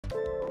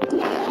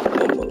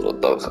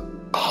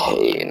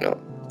Okay, you know.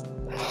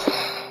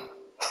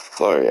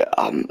 Sorry,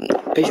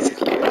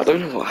 basically, I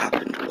don't know what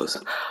happened was,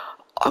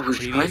 I was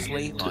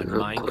Previously trying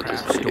to on record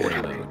this Minecraft video,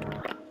 Story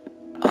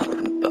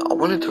Mode. but I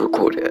wanted to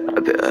record it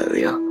a bit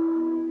earlier.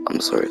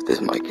 I'm sorry if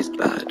this mic is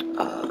bad,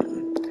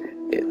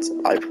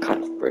 I've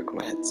kind of broken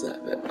my headset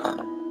a bit,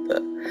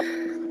 but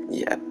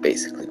yeah,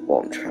 basically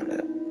what I'm trying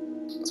to,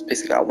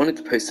 I wanted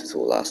to post this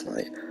all last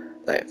night,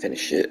 like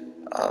finish it,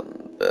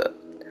 but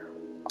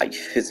I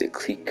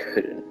physically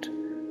couldn't.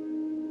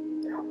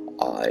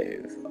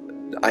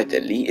 I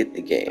deleted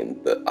the game,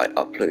 but I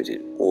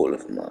uploaded all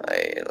of my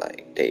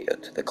data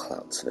to the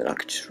cloud so then I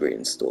could just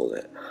reinstall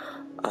it.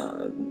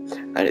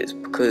 And it's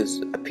because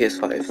a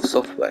PS5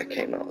 software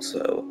came out,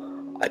 so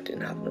I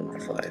didn't have number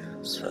 5.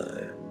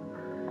 So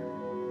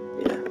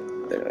yeah.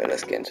 But anyway,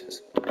 let's get into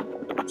this.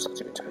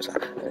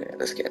 Anyway,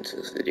 let's get into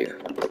this video.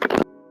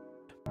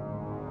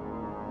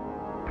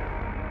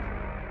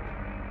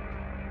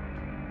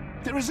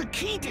 There is a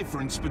key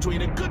difference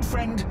between a good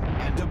friend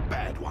and a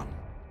bad one.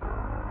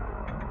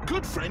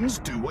 Good friends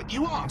do what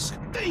you ask.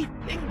 They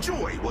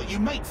enjoy what you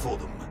make for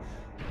them.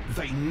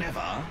 They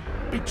never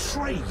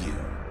betray you.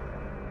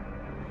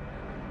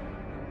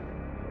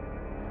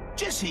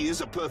 Jessie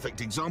is a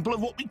perfect example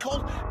of what we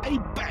call a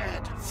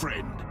bad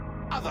friend.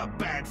 Other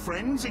bad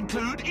friends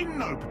include, in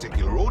no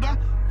particular order,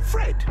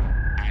 Fred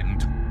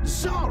and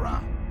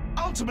Zara.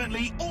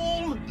 Ultimately,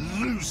 all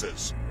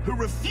losers who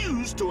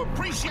refuse to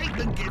appreciate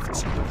the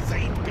gifts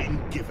they've been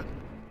given.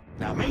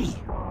 Now me,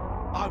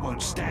 I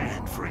won't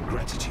stand for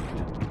ingratitude,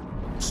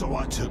 so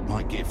I took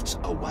my gifts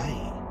away.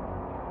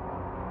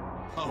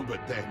 Oh,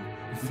 but then,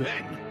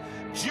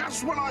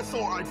 just when I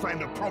thought I'd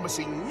found a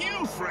promising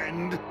new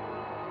friend,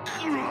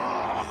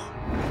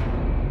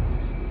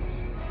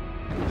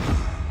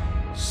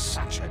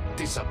 such a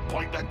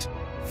disappointment.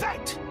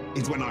 That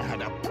is when I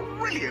had a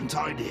brilliant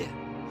idea.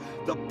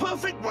 The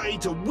perfect way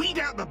to weed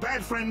out the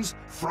bad friends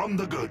from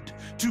the good.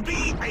 To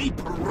be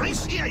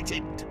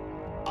appreciated.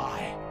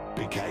 I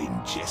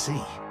became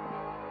Jessie.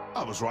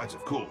 I was right,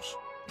 of course.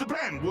 The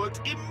plan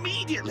worked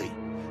immediately.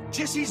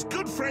 Jessie's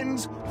good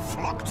friends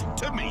flocked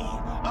to me.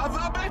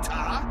 The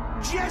better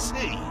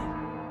Jessie.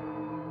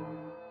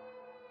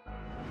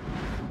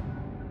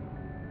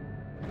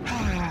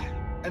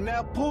 And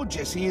now poor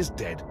Jessie is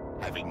dead,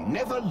 having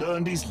never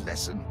learned his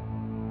lesson.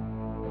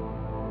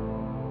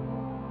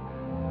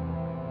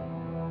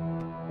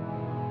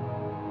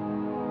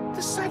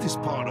 The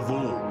saddest part of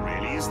all,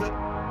 really, is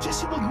that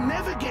Jessie will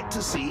never get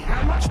to see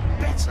how much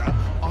better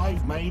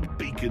I've made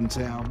Beacon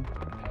Town.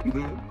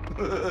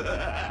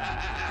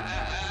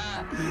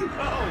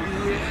 Oh,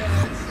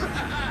 yes!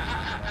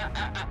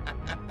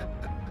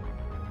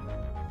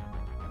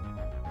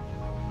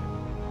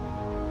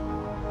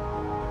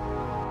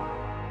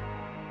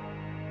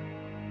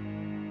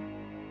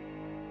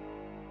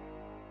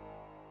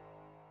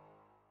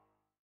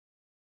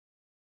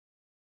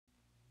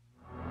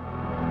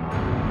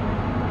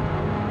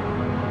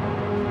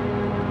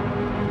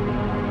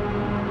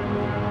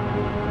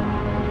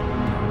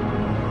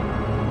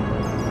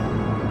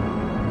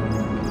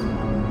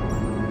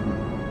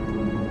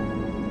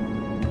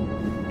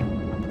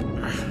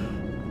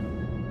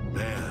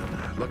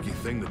 Lucky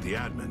thing that the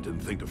admin didn't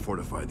think to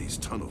fortify these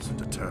tunnels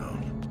into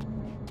town.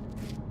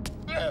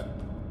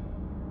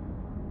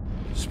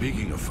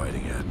 Speaking of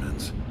fighting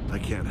admins, I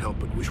can't help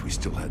but wish we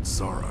still had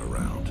Zara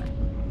around.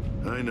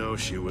 I know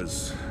she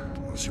was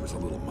a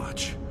little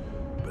much,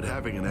 but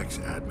having an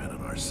ex-admin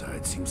on our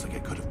side seems like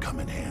it could have come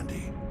in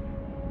handy.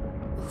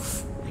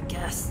 Oof, I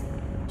guess.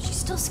 She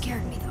still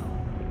scared me, though.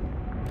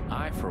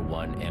 I, for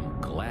one,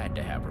 am glad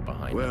to have her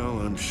behind me. Well,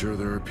 I'm sure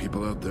there are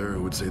people out there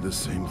who would say the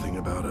same thing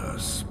about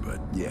us, but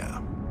yeah,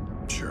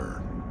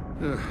 sure.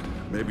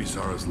 Maybe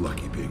Zara's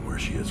lucky being where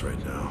she is right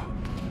now.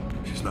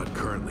 She's not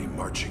currently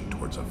marching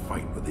towards a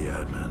fight with the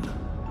admin.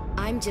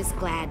 I'm just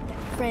glad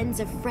that friends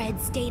of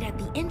Fred stayed at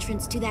the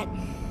entrance to that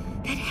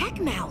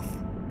heckmouth.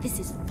 This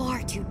is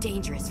far too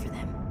dangerous for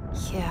them.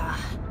 Yeah.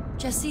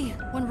 Jessie,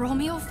 when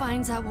Romeo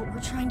finds out what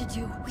we're trying to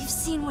do, we've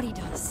seen what he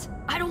does.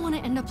 I don't want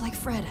to end up like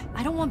Fred.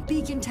 I don't want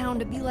Beacon Town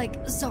to be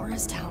like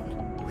Zara's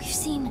town. We've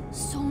seen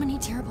so many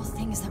terrible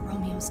things that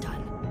Romeo's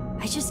done.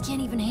 I just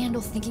can't even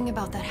handle thinking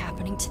about that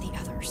happening to the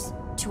others,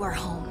 to our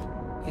home.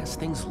 Yes,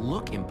 things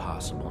look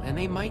impossible, and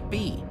they might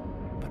be.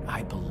 But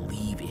I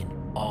believe in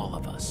all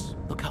of us.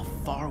 Look how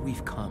far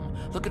we've come.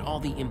 Look at all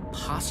the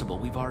impossible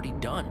we've already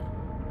done.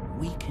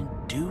 We can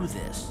do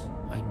this.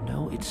 I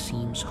know it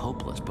seems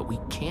hopeless, but we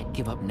can't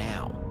give up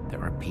now.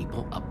 There are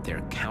people up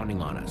there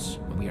counting on us,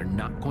 and we are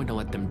not going to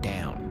let them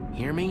down.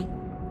 Hear me?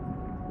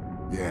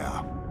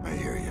 Yeah, I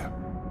hear you.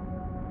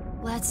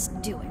 Let's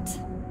do it.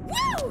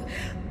 Woo!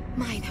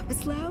 My, that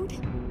was loud.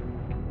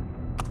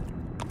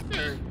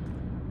 Here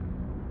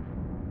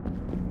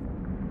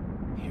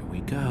we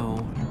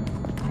go.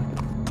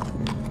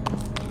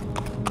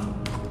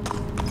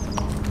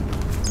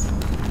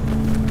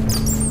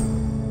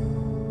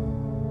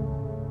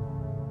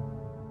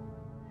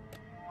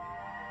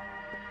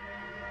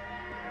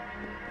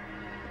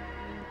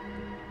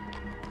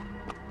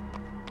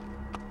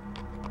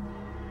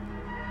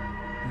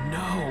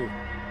 no!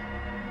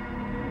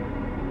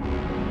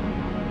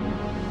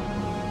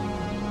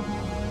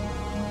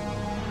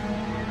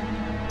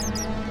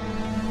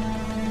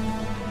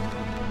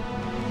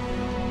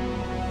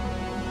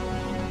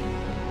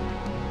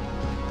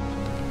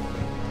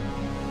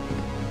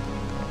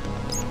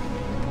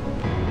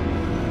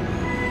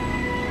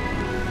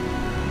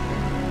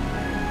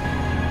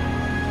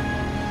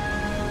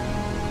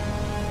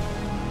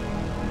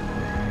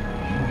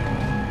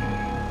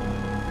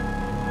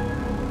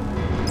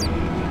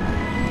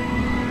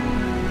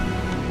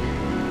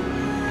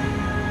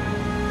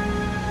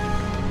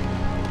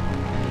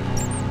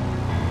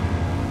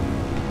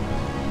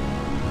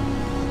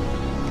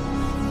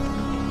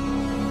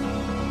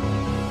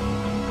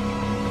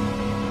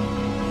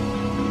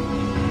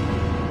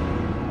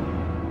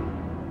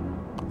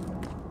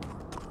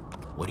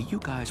 What do you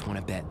guys want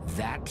to bet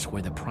that's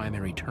where the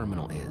primary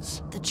terminal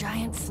is? The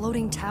giant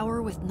floating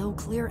tower with no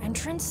clear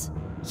entrance?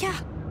 Yeah,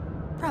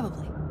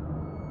 probably.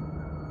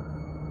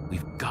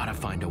 We've got to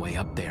find a way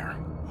up there.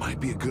 Might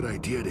be a good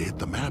idea to hit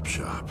the map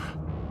shop.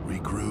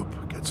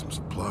 Regroup, get some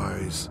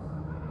supplies.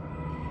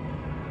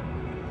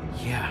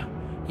 Yeah,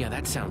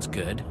 that sounds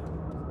good.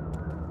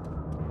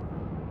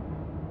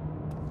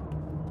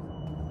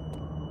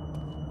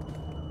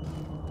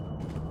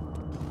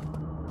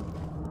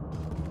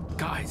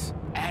 Guys,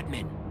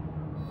 admin.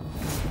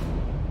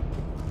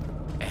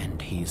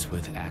 And he's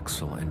with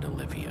Axel and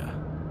Olivia.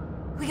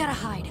 We gotta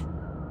hide.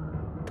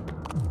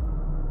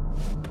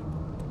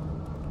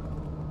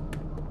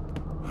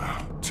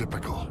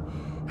 Typical.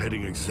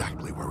 Heading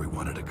exactly where we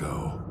wanted to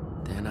go.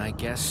 Then I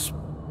guess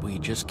we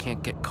just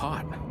can't get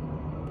caught.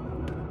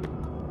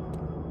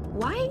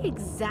 Why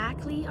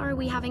exactly are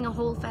we having a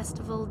whole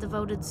festival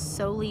devoted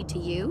solely to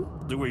you?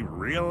 Do we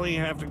really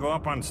have to go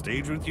up on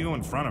stage with you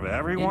in front of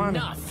everyone?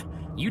 Enough!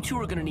 You two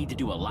are gonna need to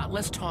do a lot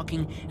less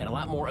talking and a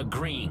lot more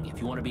agreeing if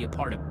you want to be a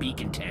part of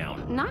Beacon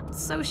Town. Not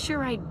so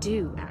sure I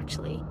do,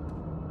 actually.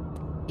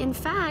 In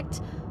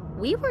fact,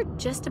 we were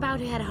just about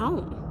to head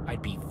home.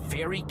 I'd be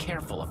very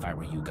careful if I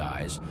were you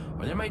guys,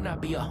 or there might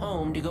not be a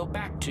home to go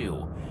back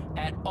to.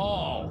 At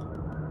all.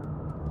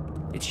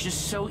 It's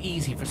just so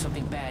easy for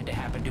something bad to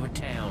happen to a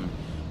town.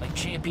 Like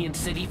Champion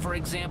City, for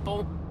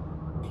example.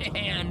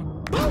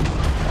 And boom!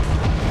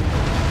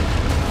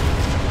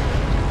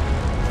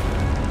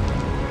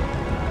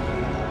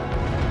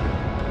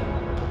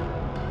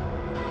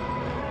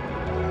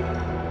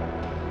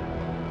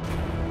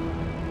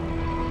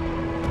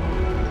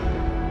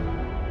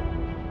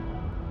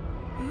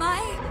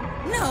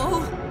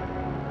 No!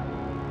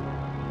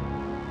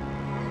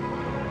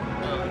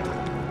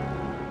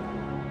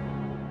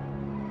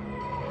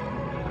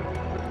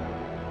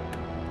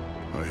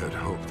 I had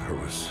hoped there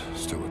was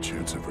still a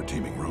chance of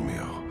redeeming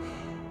Romeo.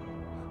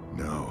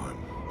 Now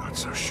I'm not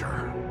so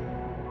sure.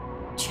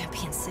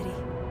 Champion City.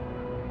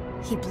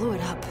 He blew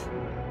it up.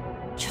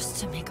 Just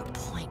to make a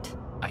point.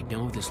 I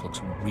know this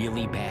looks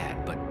really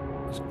bad, but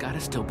there's gotta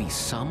still be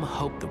some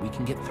hope that we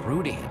can get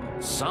through to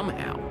him,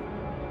 somehow.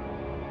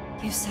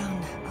 You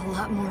sound a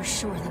lot more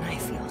sure than I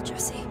feel,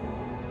 Jesse.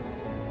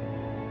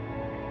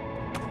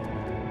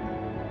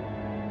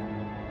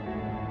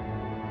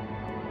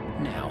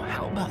 Now,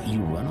 how about you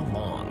run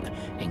along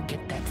and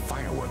get that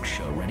fireworks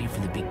show ready for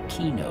the big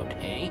keynote,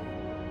 eh?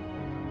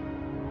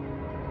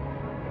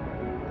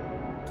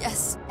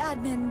 Yes,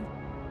 admin.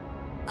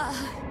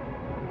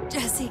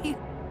 Jesse.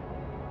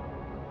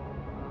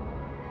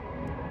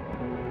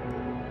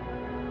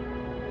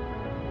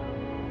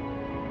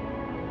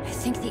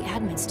 I think the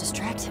admin's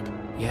distracted.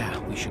 Yeah,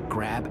 we should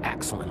grab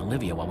Axel and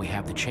Olivia while we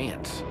have the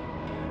chance.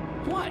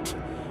 What?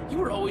 You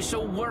were always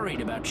so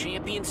worried about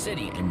Champion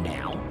City, and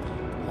now,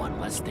 one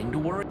less thing to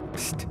worry.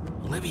 Psst,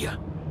 Olivia,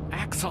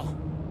 Axel.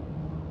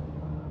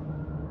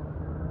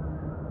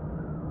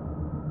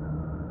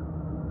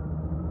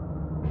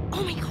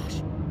 Oh my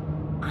gosh!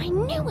 I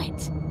knew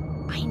it!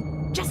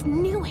 I just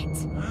knew it!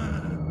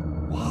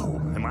 Whoa,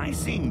 am I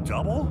seeing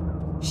double?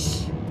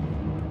 Shh.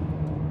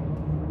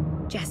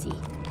 Jesse,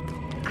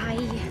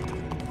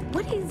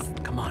 what is...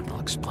 Come on, I'll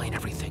explain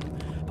everything,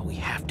 but we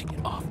have to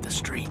get off the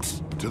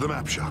streets. To the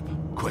map shop,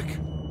 quick.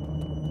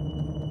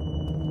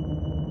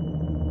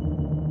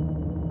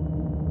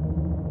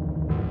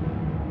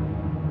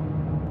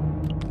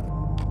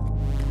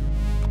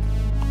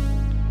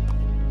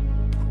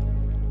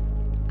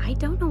 I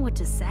don't know what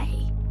to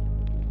say.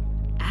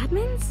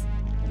 Admins?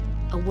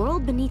 A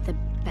world beneath the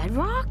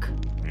bedrock?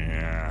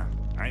 Yeah,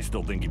 I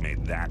still think you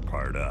made that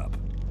part up.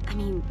 I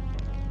mean,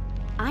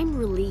 I'm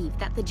relieved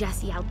that the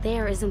Jesse out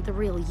there isn't the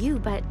real you,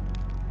 but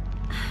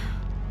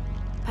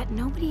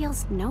nobody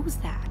else knows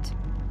that.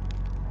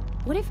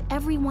 What if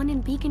everyone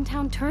in Beacon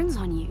Town turns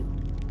on you?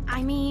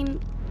 I mean,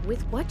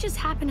 with what just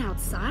happened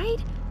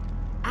outside,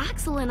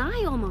 Axel and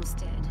I almost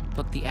did.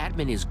 Look, the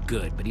admin is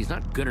good, but he's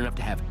not good enough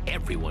to have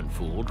everyone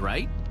fooled,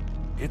 right?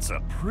 It's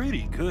a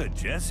pretty good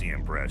Jesse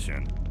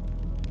impression.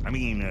 I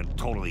mean, a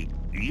totally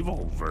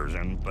evil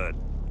version, but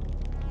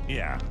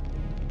yeah.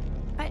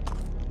 But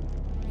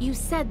you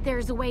said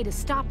there's a way to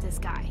stop this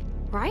guy,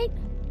 right?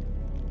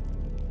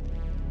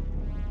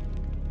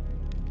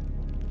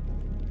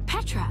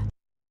 Electra.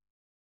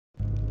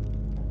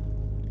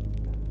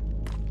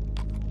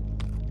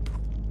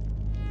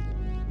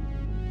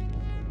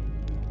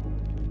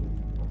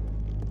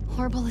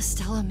 Horrible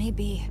Estella may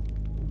be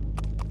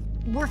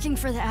working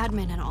for the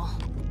admin and all.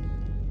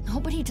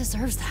 Nobody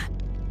deserves that.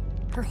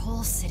 Her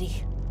whole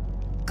city,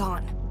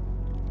 gone.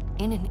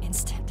 In an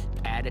instant.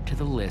 Add it to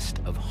the list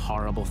of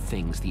horrible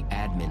things the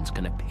admin's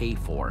gonna pay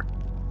for.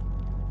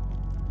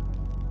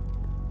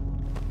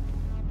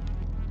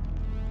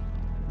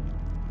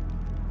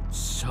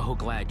 So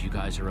glad you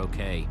guys are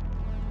okay.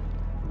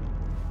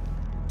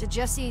 Did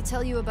Jesse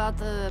tell you about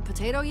the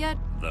potato yet?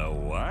 The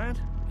what?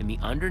 In the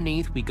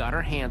underneath, we got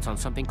our hands on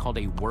something called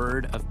a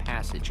word of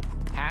passage.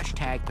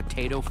 Hashtag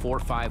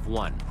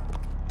potato451.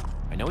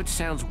 I know it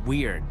sounds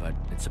weird, but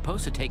it's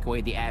supposed to take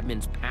away the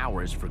admin's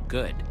powers for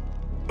good.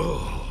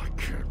 Oh, I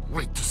can't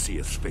wait to see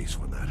his face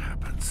when that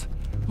happens.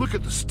 Look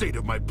at the state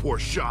of my poor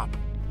shop.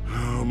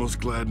 I'm almost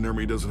glad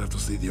Nermy doesn't have to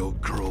see the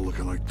old girl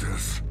looking like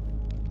this.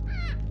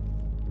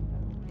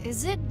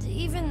 Is it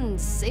even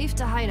safe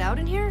to hide out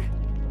in here?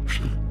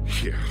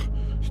 Yeah,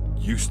 it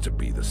used to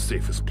be the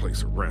safest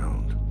place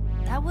around.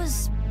 That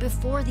was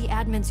before the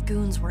admin's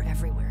goons were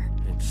everywhere.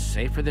 It's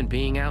safer than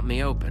being out in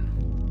the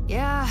open.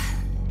 Yeah,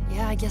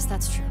 I guess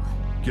that's true.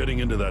 Getting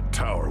into that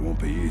tower won't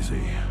be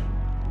easy.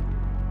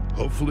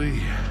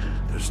 Hopefully,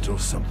 there's still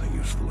something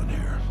useful in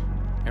here.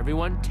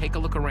 Everyone, take a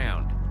look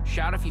around.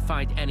 Shout if you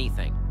find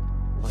anything.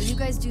 While you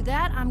guys do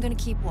that, I'm gonna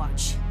keep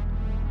watch.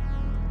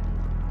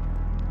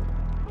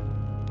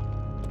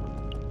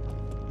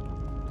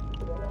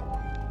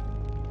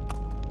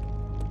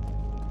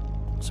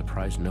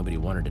 Surprised nobody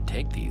wanted to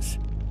take these.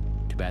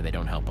 Too bad they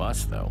don't help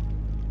us, though.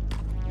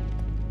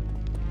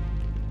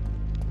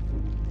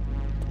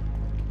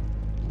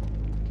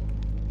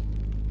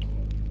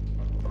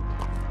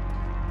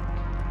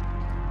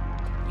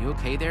 You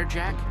okay there,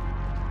 Jack?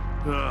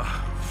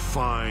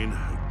 Fine,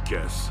 I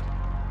guess.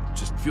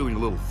 Just feeling a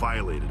little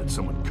violated at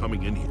someone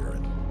coming in here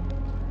and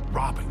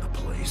robbing the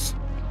place.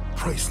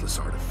 Priceless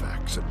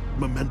artifacts and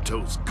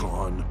mementos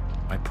gone.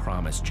 I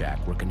promise, Jack,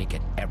 we're gonna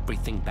get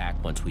everything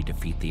back once we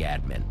defeat the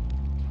admin.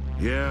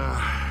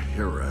 Yeah,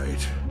 you're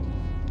right.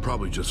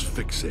 Probably just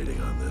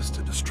fixating on this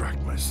to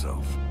distract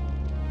myself.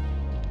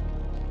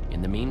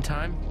 In the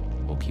meantime,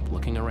 we'll keep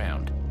looking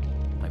around.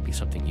 Might be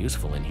something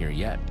useful in here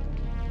yet.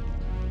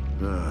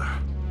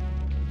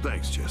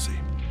 Thanks, Jesse.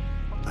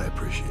 I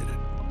appreciate it.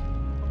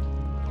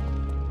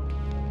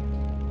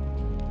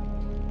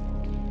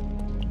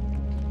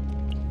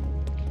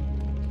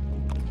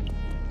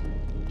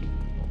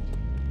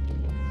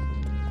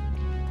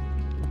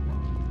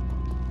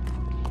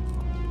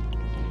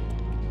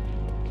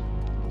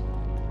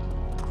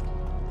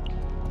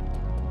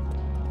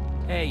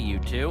 Hey, you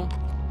two.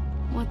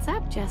 What's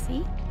up,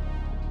 Jesse?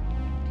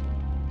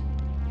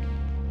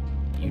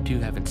 You two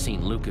haven't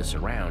seen Lucas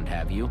around,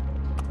 have you?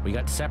 We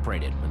got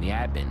separated when the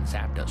admin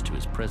zapped us to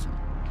his prison.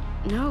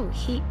 No,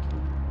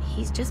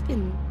 he's just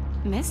been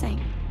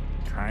missing.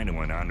 Kinda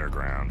went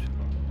underground.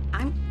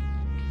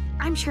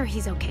 I'm sure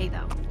he's okay,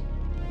 though.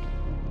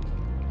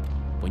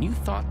 When you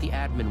thought the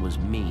admin was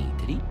me,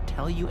 did he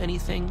tell you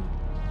anything?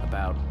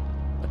 About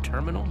a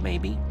terminal,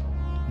 maybe?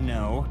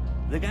 No,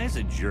 the guy's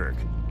a jerk.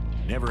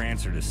 Never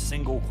answered a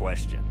single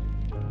question.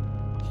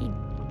 He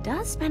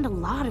does spend a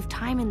lot of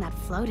time in that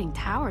floating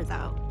tower,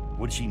 though.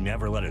 Would she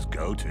never let us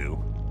go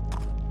to?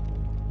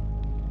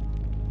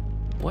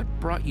 What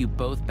brought you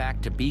both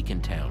back to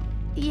Beacon Town?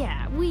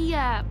 Yeah, we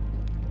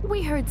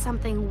heard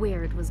something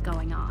weird was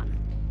going on.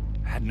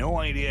 Had no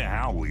idea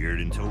how weird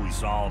until we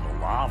saw the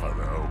lava,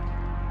 though.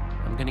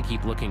 I'm gonna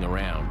keep looking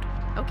around.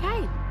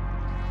 Okay,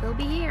 we'll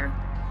be here,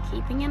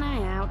 keeping an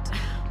eye out.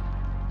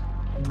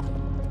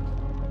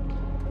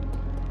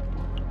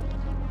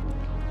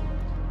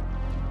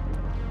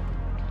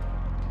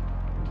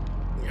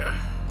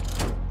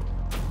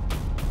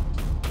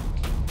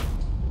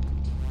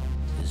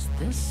 Is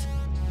this?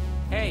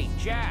 Hey,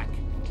 Jack!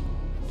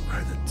 By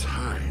the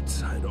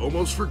tides, I'd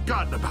almost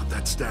forgotten about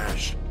that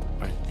stash.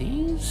 Are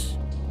these?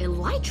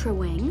 Elytra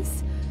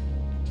wings?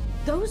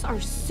 Those are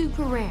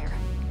super rare.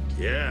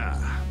 Yeah,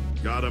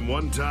 got him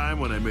one time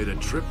when I made a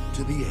trip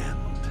to the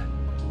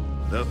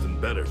end. Nothing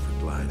better for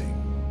gliding.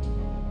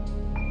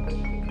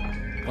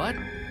 What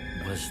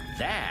was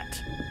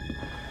that?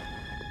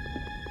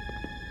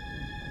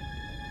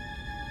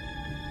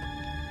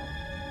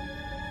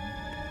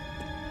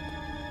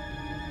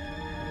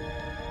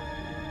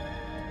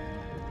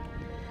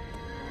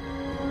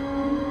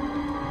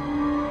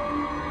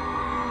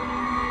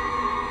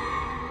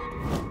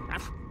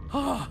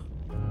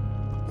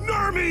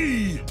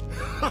 Nermy!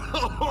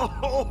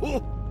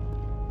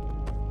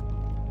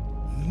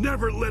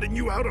 Never letting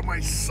you out of my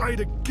sight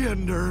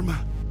again, Nerm.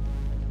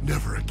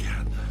 Never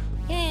again.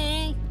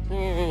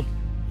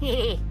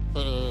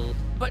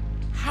 But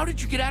how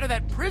did you get out of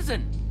that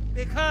prison?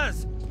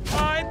 Because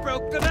I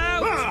broke them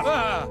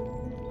out!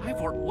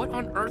 Ivor, what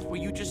on earth were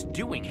you just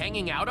doing,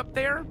 hanging out up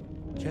there?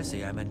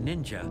 Jesse, I'm a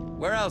ninja.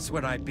 Where else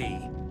would I be?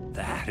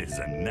 That is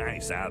a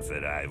nice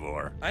outfit,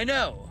 Ivor. I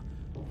know.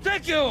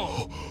 Thank you!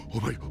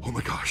 Oh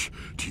my gosh.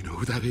 Do you know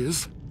who that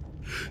is?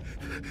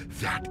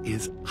 That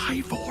is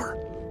Ivor,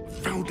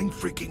 founding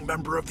freaking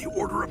member of the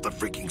Order of the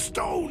Freaking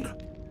Stone.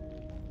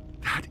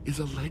 That is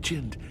a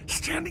legend,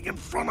 standing in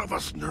front of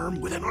us, Nurm,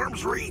 within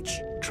arm's reach.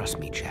 Trust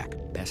me, Jack.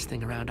 Best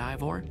thing around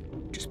Ivor?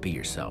 Just be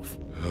yourself.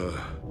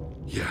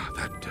 Yeah,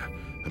 that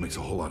makes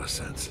a whole lot of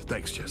sense.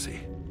 Thanks,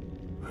 Jesse.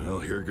 Well,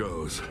 here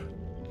goes.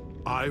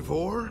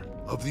 Ivor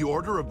of the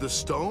Order of the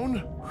Stone?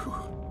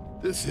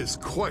 Whew. This is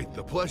quite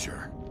the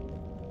pleasure.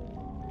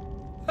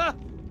 Huh.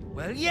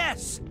 Well,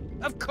 yes.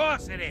 Of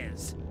course it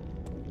is.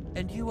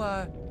 And you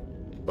are...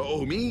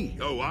 Oh, me?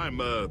 Oh, I'm,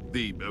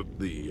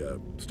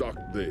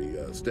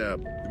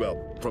 stab,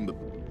 well, from the...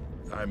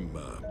 I'm,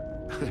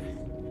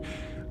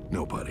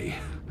 nobody.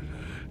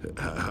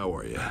 How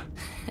are you?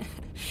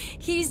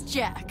 He's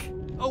Jack.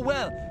 Oh,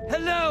 well,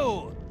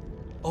 hello!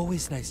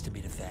 Always nice to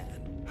meet a fan.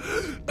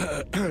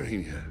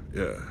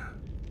 Yeah.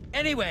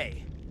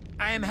 Anyway,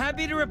 I am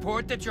happy to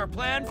report that your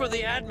plan for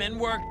the admin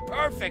worked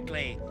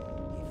perfectly.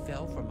 He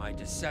fell for my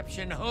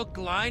deception hook,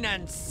 line,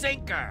 and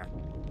sinker.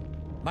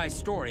 My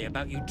story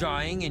about you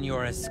dying in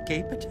your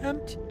escape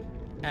attempt?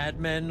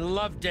 Admin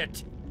loved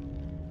it.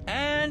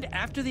 And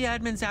after the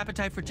admin's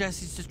appetite for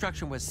Jesse's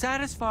destruction was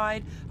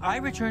satisfied, I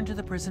returned to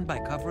the prison by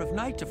cover of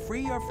night to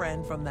free your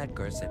friend from that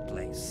cursed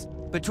place.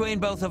 Between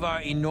both of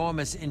our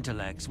enormous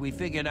intellects, we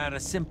figured out a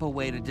simple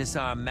way to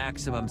disarm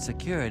maximum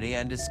security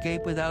and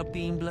escape without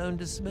being blown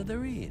to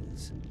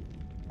smithereens.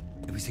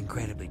 It was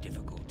incredibly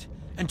difficult,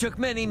 and took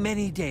many,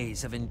 many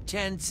days of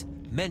intense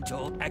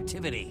mental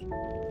activity.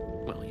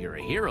 Well, you're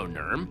a hero,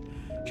 Nurm.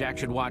 Jack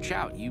should watch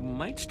out. You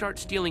might start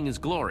stealing his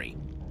glory.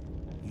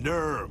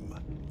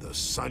 Nurm, the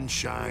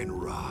Sunshine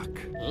Rock.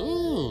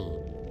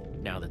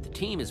 Now that the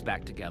team is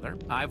back together,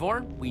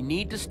 Ivor, we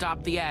need to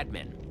stop the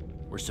admin.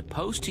 We're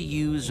supposed to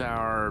use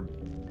our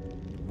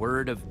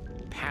word of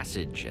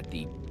passage at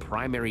the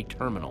primary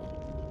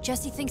terminal.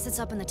 Jesse thinks it's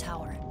up in the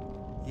tower.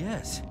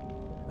 Yes,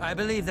 I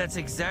believe that's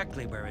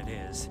exactly where it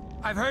is.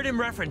 I've heard him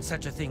reference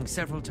such a thing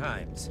several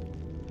times.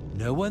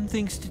 No one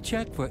thinks to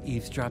check for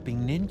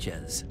eavesdropping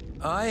ninjas.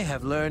 I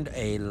have learned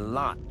a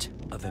lot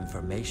of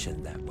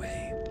information that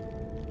way.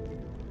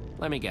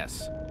 Let me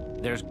guess.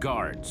 There's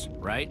guards,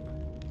 right?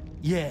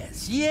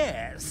 Yes.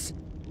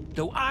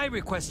 Though I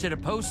requested a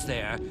post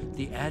there,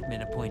 the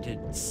admin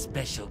appointed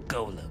special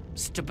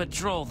golems to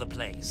patrol the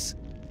place.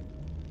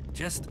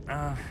 Just,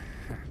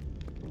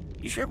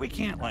 you sure we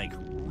can't, like,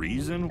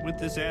 reason with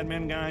this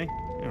admin guy?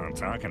 You know,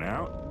 talk it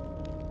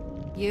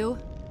out? You?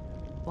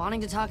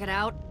 Wanting to talk it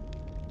out?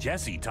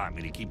 Jesse taught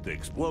me to keep the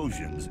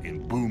explosions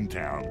in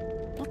Boomtown.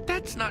 Well,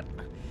 that's not...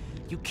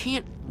 You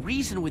can't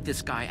reason with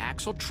this guy,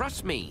 Axel.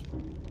 Trust me.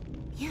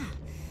 Yeah.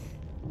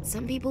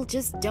 Some people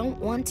just don't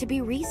want to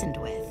be reasoned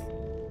with.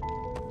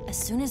 As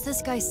soon as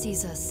this guy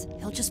sees us,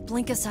 he'll just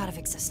blink us out of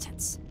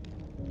existence.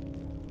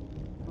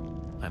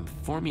 I'm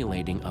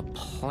formulating a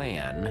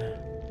plan.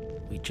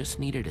 We just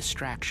need a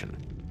distraction.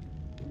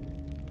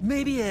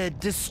 Maybe a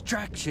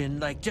distraction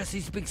like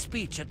Jesse's big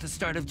speech at the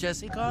start of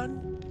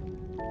JesseCon?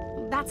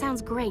 That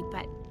sounds great,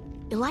 but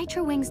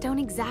elytra wings don't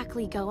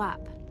exactly go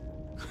up.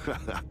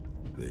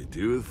 They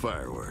do with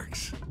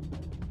fireworks.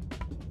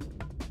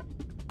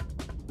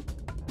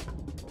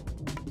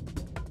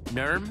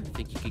 Nurm,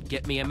 think you could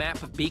get me a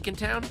map of Beacon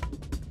Town?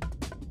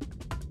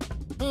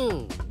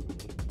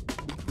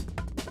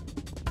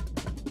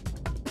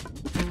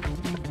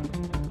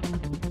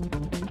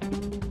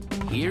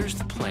 Here's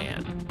the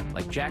plan.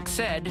 Like Jack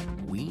said,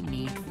 we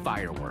need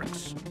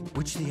fireworks.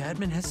 Which the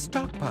admin has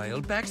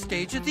stockpiled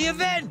backstage at the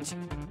event!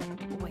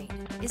 Wait,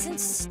 isn't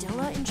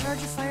Stella in charge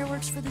of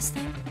fireworks for this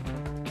thing?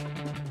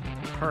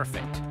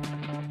 Perfect.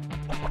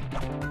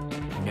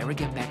 We never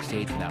get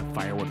backstage without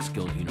fireworks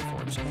guild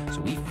uniforms,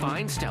 so we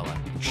find Stella,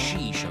 and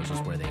she shows us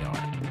where they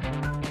are.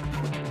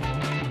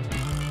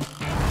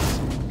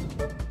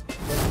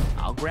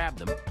 I'll grab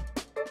them.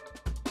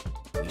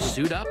 We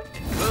suit up,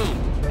 and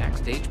boom,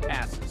 backstage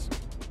passes.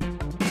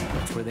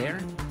 Once we're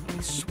there,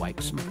 we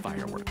swipe some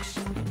fireworks.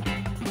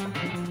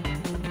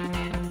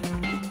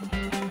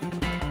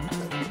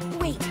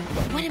 Wait,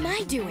 what am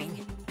I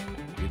doing?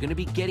 You're gonna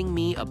be getting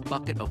me a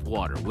bucket of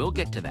water. We'll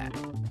get to that.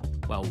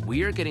 While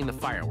we're getting the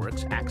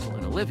fireworks, Axel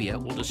and Olivia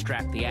will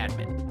distract the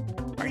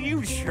admin. Are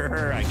you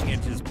sure I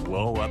can't just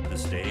blow up the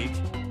stage?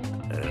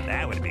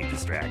 That would be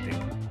distracting.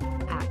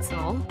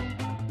 Axel?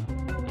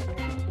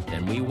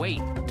 Then we wait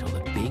until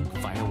the big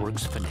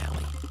fireworks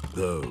finale.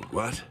 The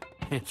what?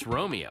 It's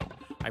Romeo.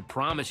 I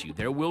promise you,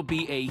 there will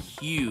be a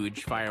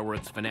huge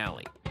fireworks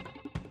finale.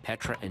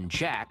 Petra and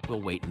Jack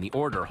will wait in the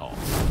order hall.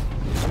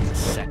 The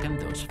second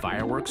those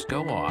fireworks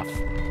go off,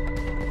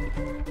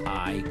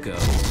 I go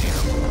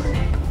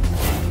airborne.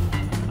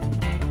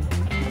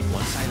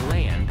 Once I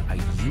land, I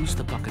use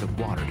the bucket of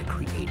water to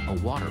create a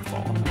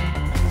waterfall.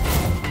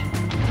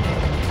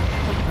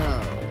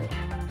 Oh,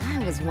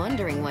 I was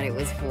wondering what it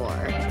was for.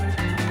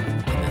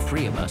 And the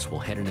three of us will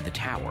head into the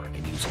tower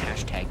and use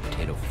hashtag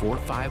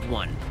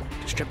Potato451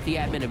 to strip the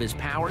admin of his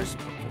powers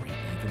before he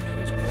even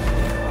knows where.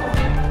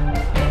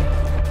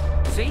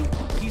 See?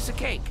 Piece of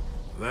cake.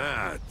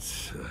 That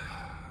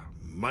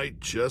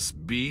might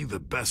just be the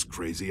best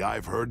crazy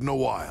I've heard in a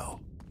while.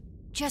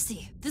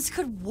 Jesse, this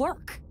could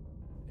work.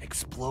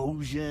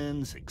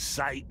 Explosions,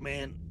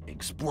 excitement,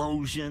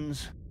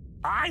 explosions.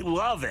 I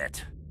love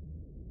it!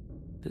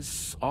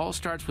 This all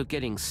starts with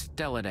getting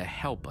Stella to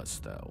help us,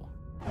 though.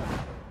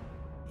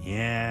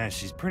 Yeah,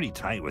 she's pretty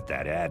tight with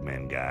that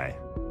admin guy.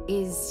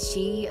 Is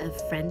she a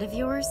friend of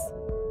yours?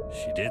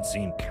 She did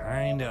seem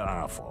kinda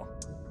awful.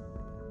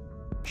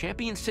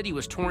 Champion City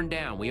was torn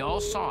down. We all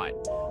saw it.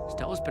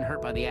 Stella's been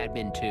hurt by the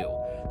admin, too.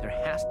 There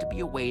has to be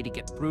a way to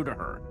get through to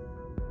her.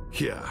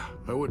 Yeah,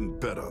 I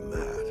wouldn't bet on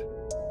that.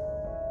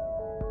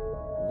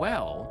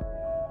 Well,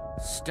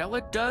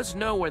 Stella does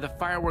know where the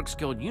Fireworks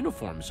Guild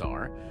uniforms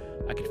are.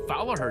 I could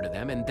follow her to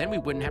them, and then we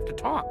wouldn't have to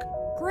talk.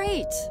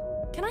 Great.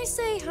 Can I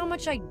say how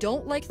much I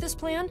don't like this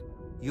plan?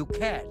 You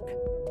can,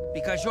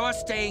 because you're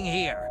staying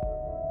here.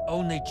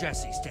 Only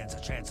Jesse stands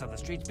a chance on the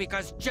streets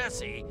because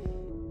Jesse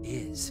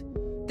is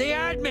the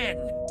admin!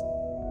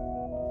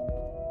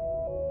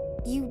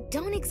 You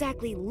don't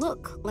exactly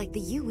look like the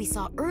you we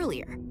saw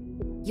earlier.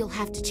 You'll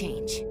have to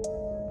change.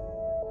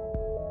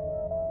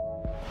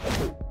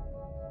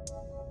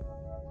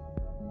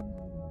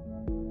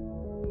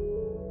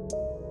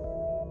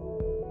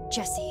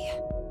 Jesse,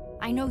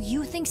 I know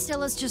you think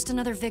Stella's just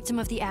another victim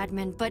of the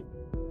admin, but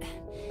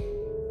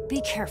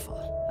be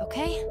careful,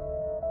 okay?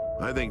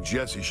 I think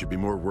Jesse should be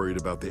more worried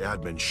about the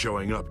admin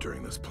showing up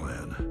during this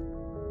plan.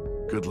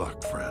 Good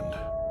luck, friend.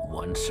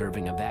 One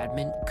serving of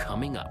admin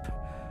coming up.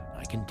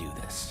 I can do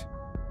this.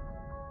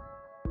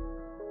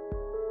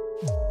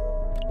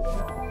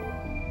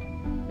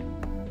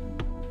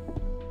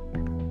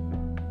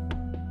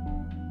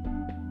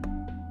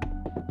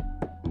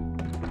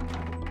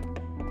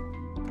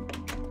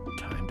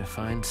 Time to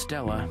find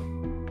Stella.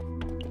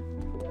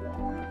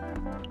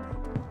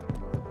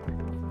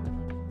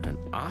 An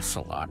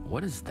ocelot?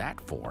 What is that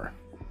for?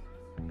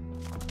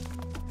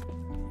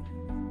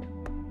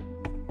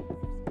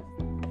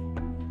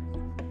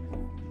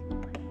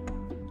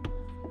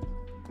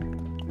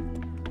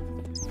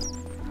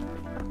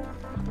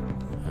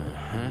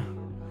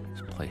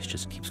 This place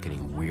just keeps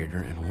getting weirder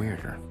and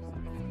weirder.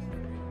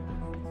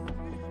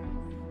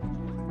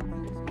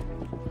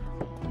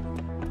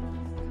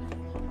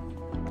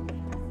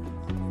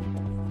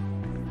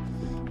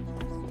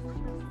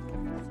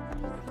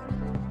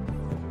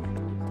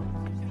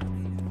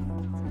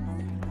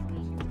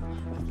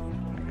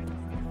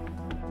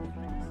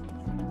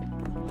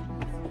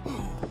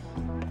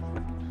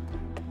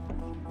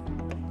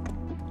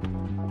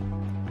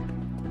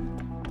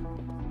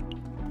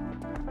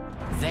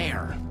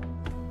 There.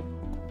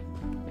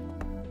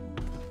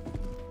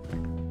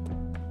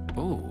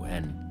 Oh,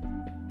 and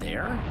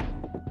there?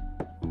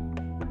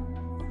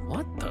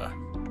 What the?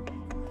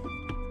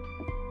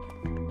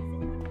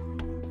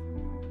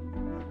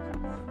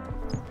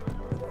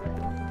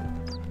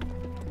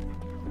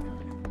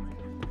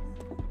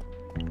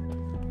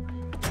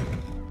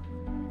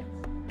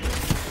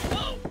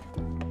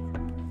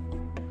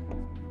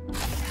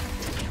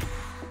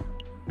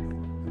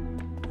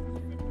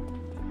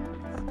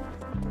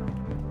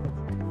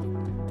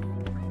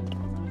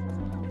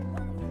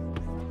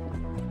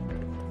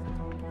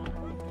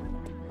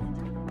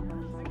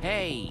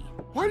 Hey!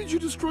 Why did you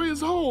destroy his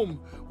home?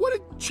 What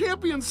did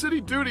Champion City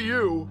do to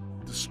you?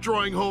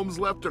 Destroying homes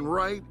left and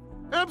right?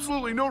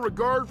 Absolutely no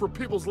regard for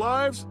people's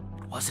lives?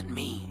 It wasn't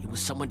me. It was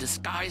someone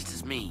disguised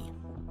as me.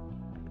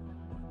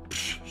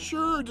 Psh,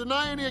 sure,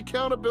 deny any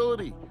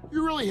accountability.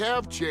 You really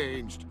have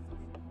changed.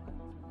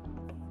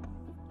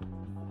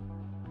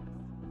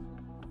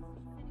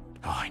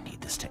 Oh, I need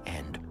this to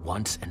end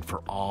once and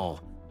for all.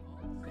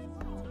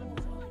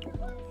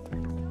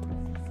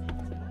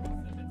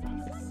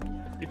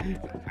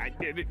 I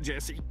did it,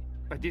 Jesse.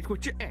 I did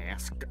what you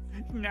asked.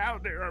 Now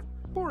there are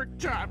pork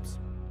chops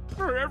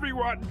for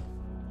everyone.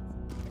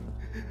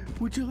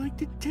 Would you like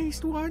to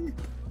taste one?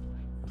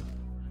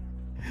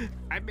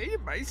 I made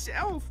it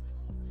myself.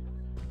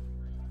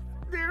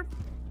 They're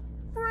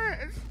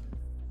fresh.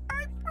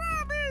 I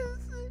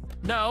promise.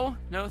 No,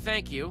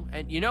 thank you.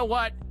 And you know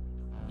what?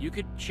 You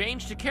could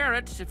change to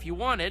carrots if you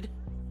wanted.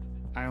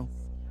 I'll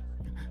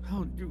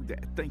do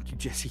that. Thank you,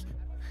 Jesse.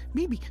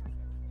 Maybe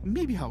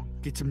I'll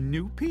get some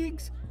new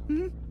pigs.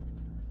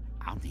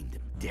 I'll name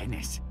them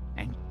Dennis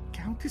and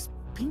Countess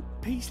Pink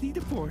Paisley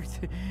the Fourth.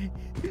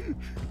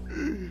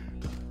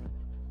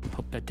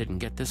 Hope that didn't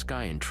get this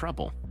guy in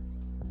trouble.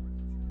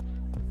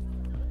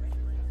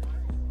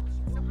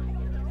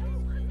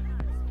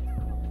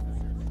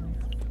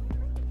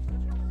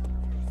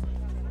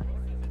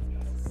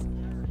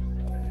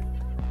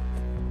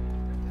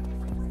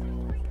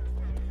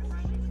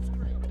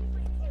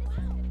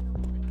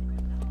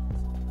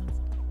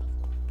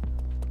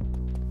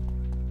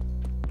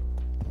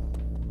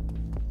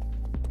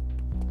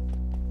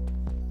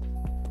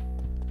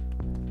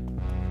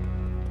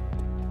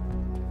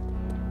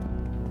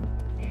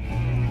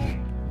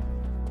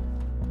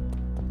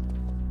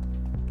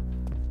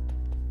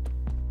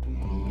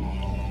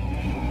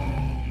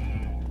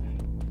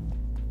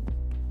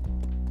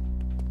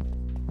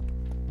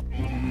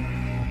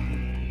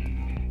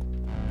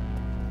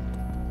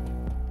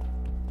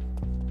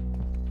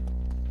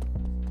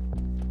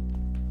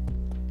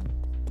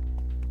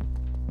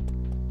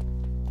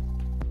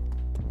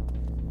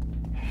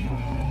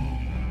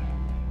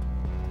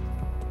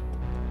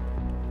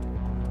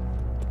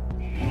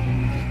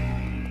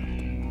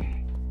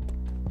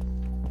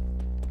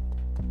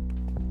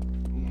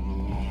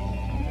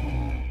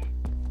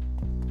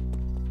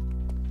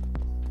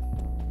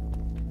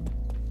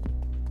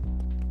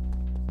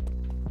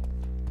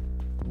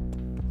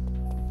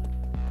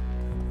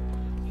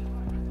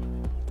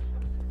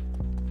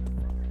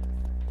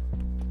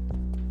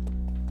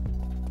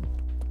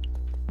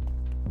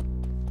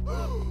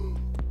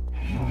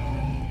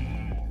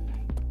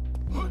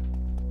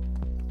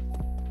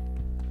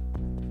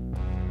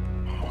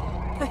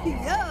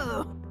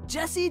 Yo!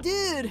 Jesse,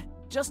 dude!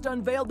 Just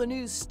unveiled the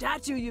new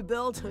statue you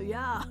built,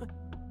 yeah.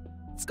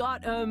 It's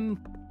got,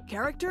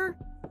 character?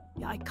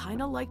 Yeah, I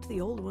kinda liked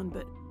the old one,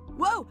 but...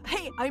 Whoa!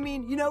 Hey, I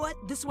mean, you know what?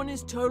 This one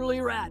is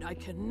totally rad. I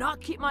cannot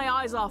keep my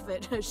eyes off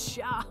it.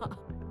 Sha.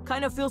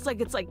 Kinda feels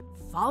like it's, like,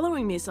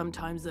 following me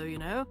sometimes, though, you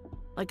know?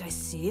 Like I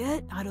see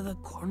it out of the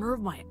corner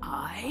of my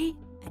eye,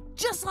 and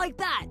just like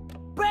that!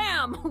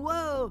 Bam!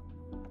 Whoa!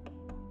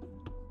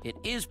 It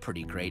is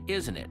pretty great,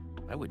 isn't it?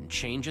 I wouldn't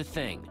change a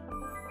thing.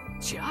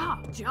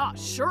 Yeah,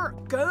 sure.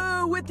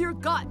 Go with your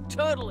gut,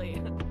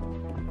 totally.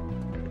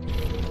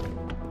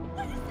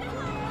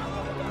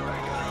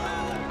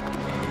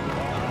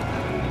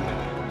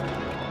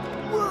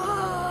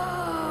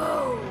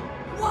 Whoa!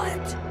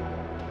 What?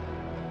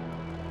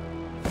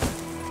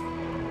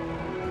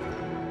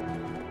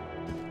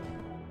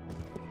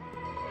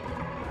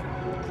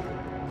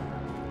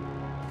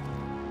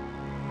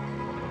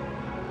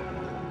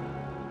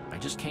 I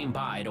just came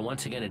by to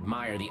once again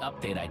admire the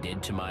update I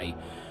did to my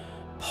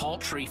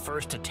paltry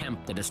first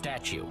attempt at a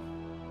statue.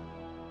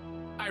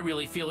 I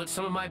really feel it's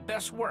some of my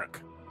best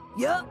work.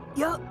 Yup,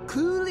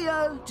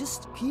 coolio.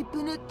 Just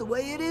keeping it the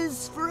way it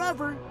is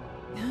forever.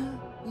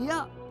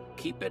 Yup.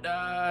 Keep it,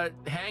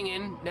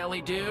 hanging,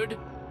 Nelly dude.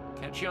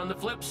 Catch you on the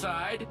flip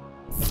side.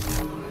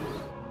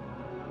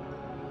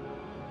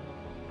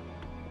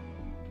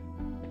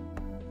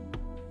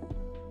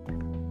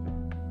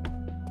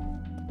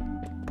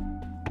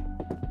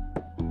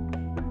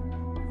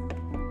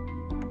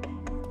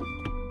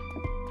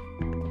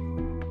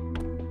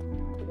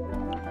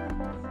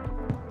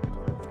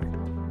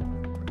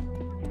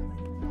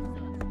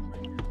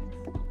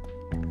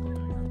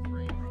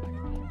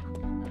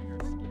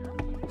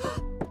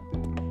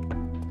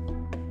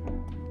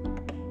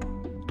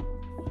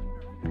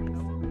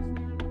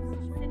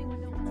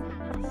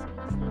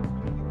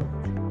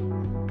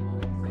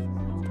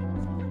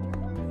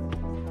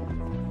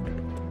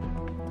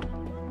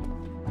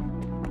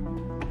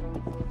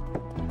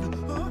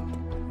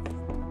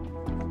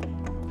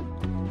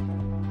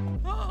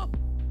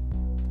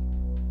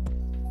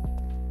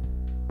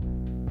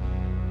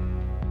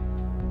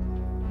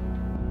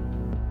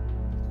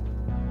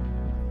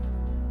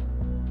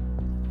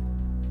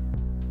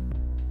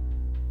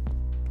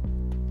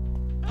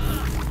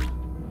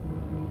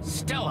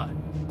 Stella!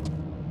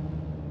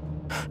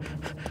 I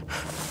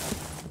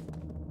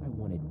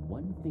wanted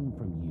one thing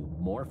from you.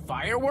 More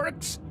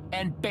fireworks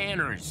and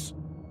banners.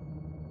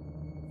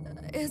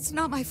 It's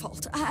not my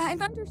fault.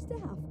 I'm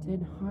understaffed.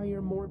 Then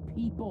hire more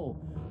people.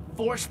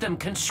 Force them,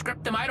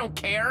 conscript them, I don't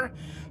care.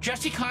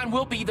 JesseCon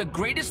will be the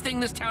greatest thing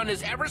this town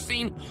has ever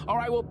seen, or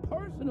I will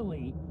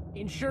personally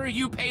ensure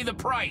you pay the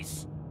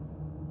price.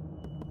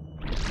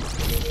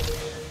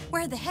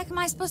 Where the heck am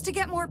I supposed to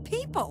get more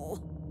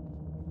people?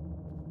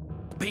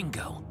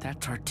 Bingo,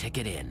 that's our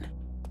ticket in.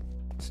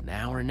 It's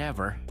now or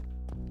never.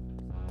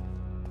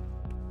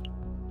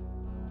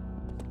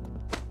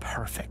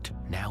 Perfect,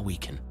 now we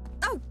can...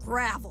 Oh,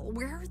 gravel,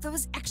 where are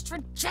those extra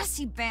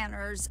Jesse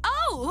banners?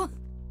 Oh!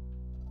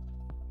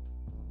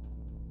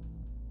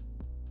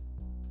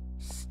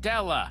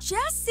 Stella!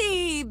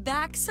 Jesse,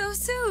 back so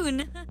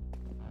soon.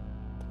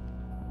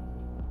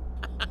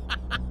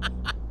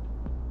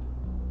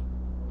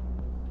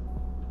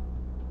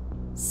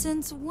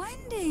 Since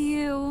when do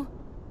you...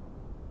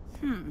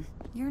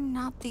 You're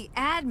not the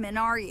admin,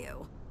 are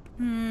you?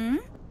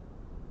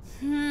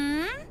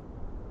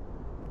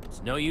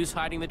 It's no use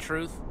hiding the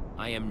truth.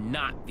 I am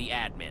not the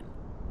admin.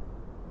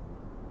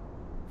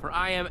 For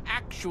I am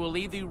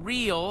actually the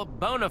real,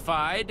 bona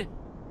fide...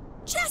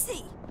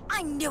 Jesse!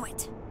 I knew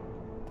it!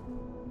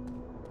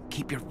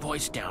 Keep your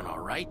voice down, all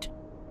right?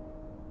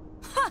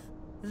 Huh!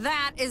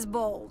 That is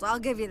bold, I'll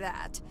give you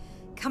that.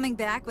 Coming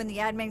back when the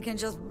admin can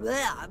just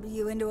blab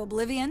you into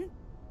oblivion?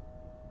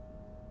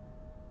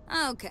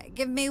 Okay,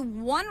 give me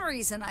one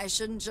reason I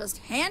shouldn't just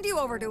hand you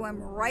over to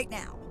him right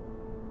now.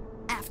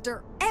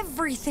 After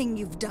everything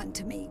you've done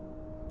to me,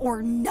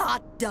 or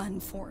not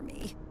done for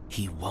me.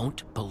 He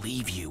won't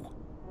believe you.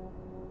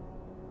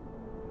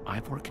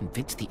 Ivor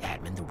convinced the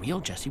admin the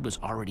real Jesse was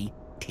already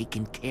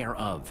taken care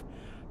of.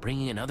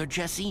 Bringing another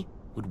Jesse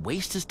would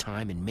waste his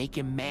time and make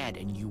him mad,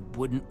 and you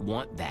wouldn't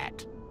want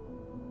that.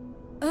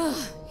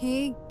 Ugh,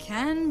 he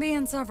can be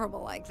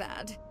insufferable like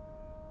that.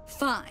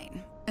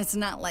 Fine. It's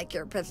not like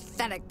your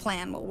pathetic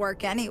plan will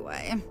work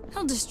anyway.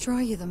 He'll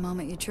destroy you the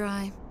moment you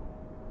try.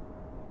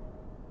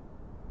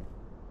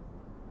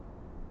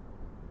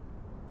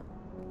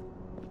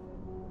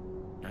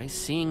 Nice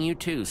seeing you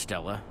too,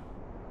 Stella.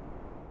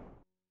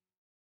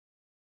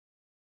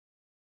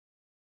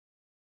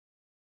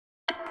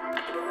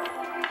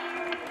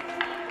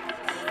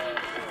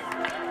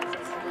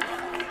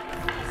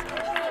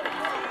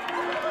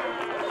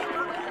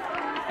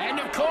 And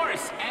of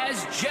course,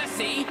 as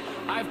Jesse,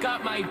 I've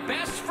got my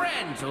best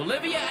friends,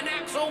 Olivia and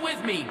Axel,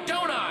 with me,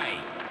 don't I?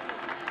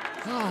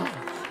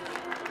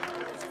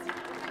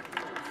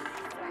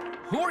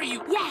 Who are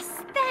you? Yes,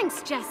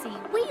 thanks, Jesse.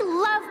 We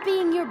love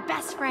being your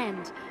best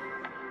friend.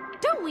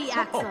 Don't we,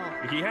 Axel?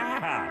 Oh,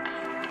 yeah,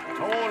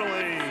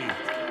 totally.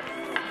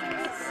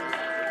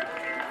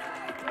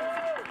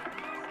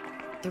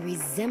 The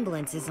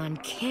resemblance is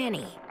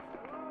uncanny.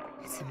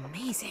 It's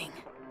amazing.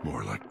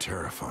 More like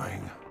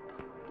terrifying.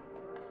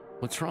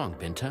 What's wrong,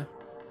 Binta?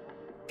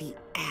 The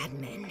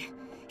admin.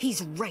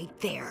 He's right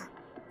there.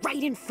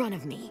 Right in front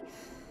of me.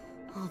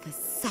 All the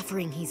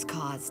suffering he's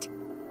caused.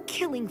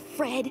 Killing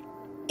Fred.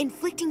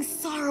 Inflicting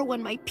sorrow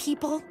on my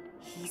people.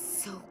 He's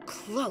so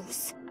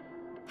close.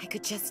 I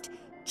could just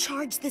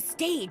charge the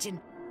stage and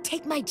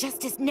take my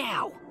justice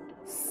now.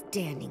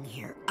 Standing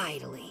here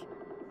idly.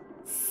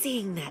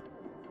 Seeing that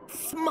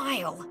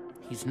smile.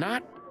 He's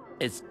not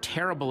as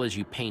terrible as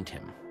you paint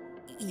him.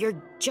 You're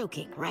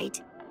joking,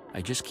 right?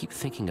 I just keep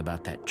thinking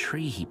about that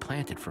tree he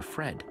planted for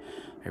Fred.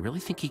 I really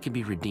think he can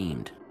be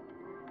redeemed.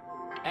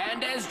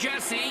 And as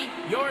Jesse,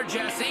 you're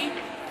Jesse,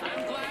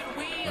 I'm glad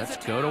we Let's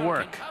go to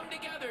work. Come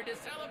together to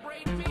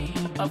celebrate me.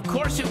 Of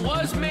course it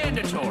was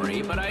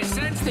mandatory, but I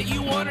sensed that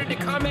you wanted to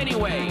come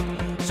anyway.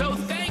 So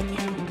thank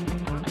you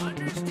for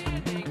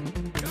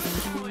understanding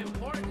just how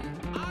important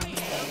I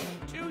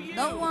am to you.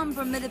 No one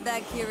permitted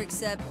back here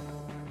except...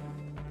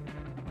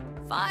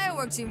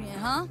 Fireworks Union,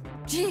 huh?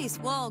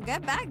 Jeez, well,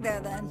 get back there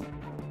then.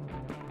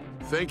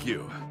 Thank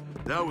you.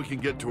 Now we can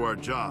get to our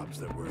jobs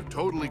that we're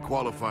totally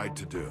qualified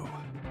to do.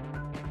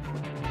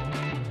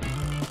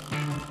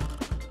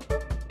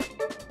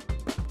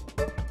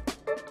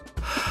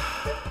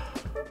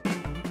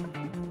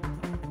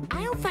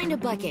 I'll find a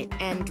bucket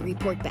and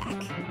report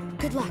back.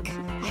 Good luck.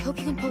 I hope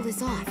you can pull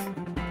this off.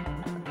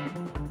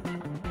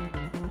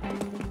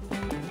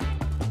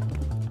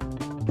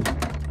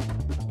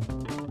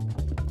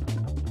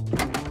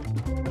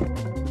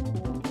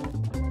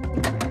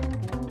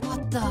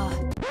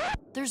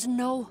 There's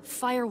no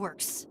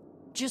fireworks.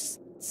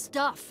 Just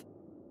stuff.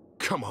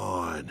 Come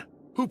on.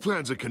 Who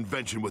plans a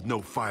convention with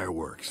no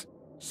fireworks?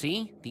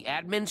 See? The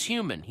admin's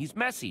human. He's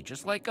messy,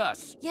 just like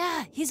us.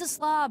 Yeah, he's a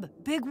slob.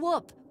 Big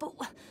whoop. But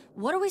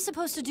what are we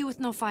supposed to do with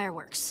no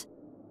fireworks?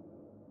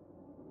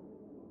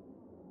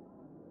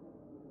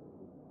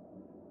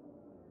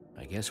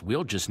 I guess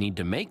we'll just need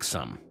to make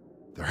some.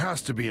 There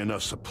has to be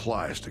enough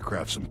supplies to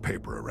craft some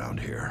paper around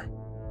here.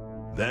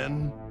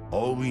 Then,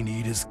 all we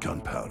need is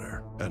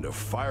gunpowder and a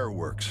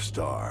fireworks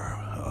star.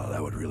 Oh,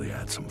 that would really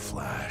add some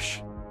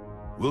flash.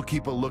 We'll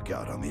keep a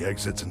lookout on the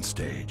exits and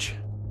stage.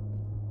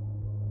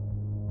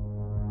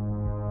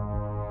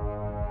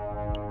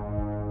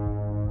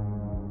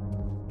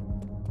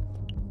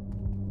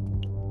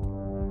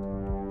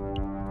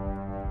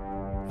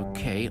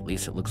 Okay, at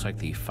least it looks like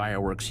the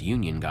Fireworks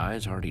Union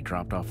guys already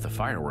dropped off the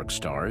fireworks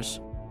stars.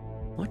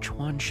 Which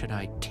one should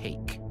I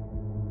take?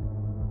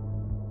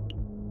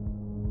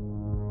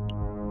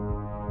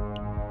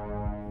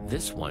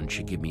 This one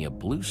should give me a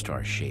blue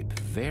star shape.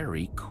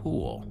 Very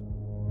cool.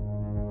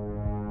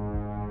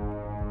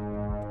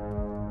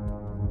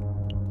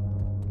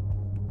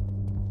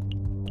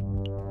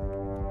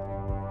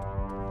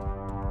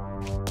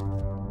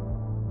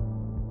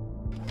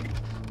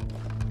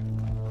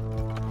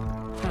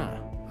 Huh.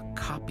 A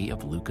copy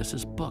of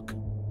Lucas's book.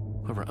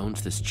 Whoever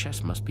owns this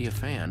chest must be a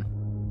fan.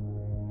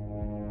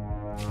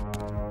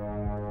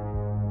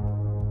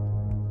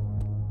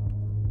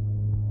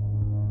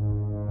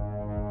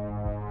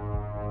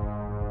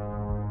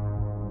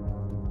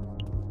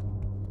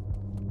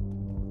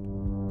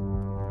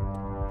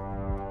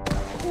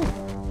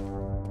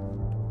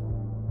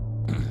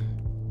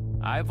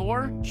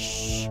 Ivor?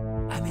 Shh!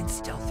 I'm in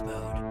stealth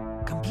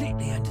mode.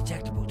 Completely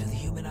undetectable to the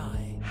human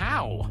eye.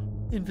 How?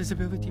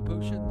 Invisibility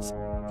potions.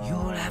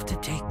 You'll have to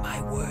take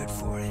my word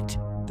for it.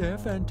 They're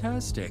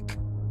fantastic.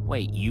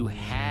 Wait, you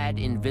had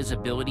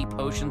invisibility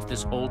potions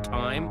this whole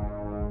time?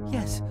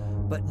 Yes,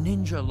 but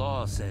ninja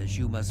law says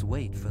you must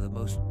wait for the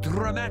most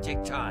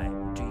dramatic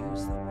time to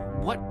use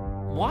them. What?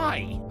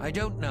 Why? I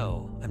don't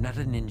know. I'm not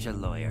a ninja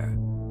lawyer.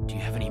 Do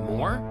you have any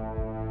more?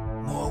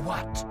 More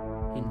what?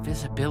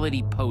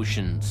 Invisibility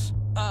potions.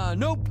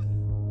 Nope.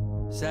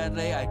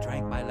 Sadly, I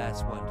drank my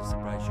last one to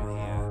surprise you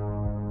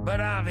here. But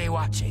I'll be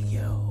watching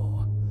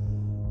you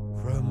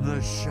from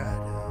the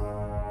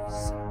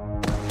shadows.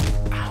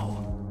 Ow.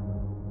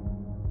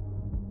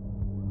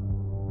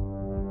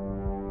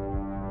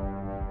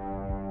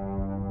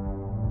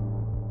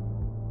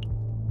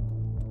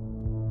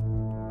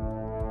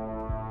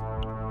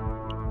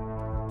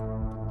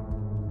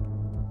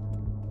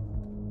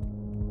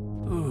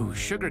 Ooh,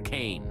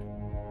 sugarcane.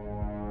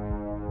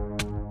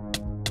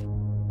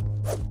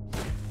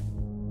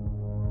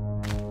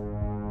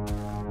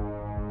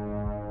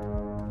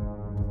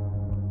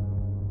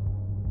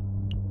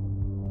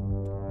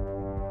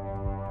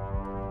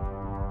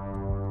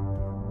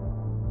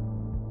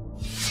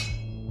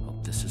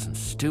 Hope this isn't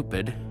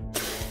stupid.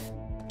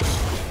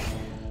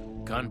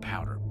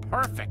 Gunpowder.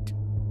 Perfect.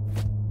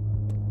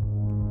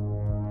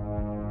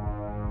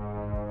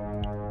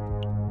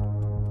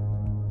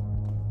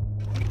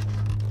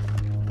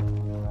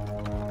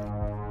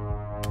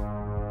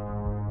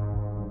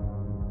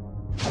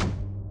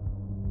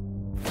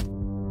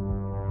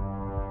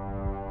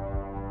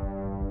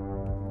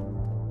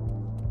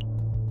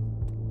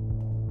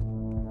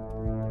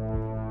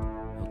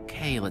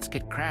 Okay, let's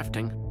get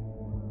crafting.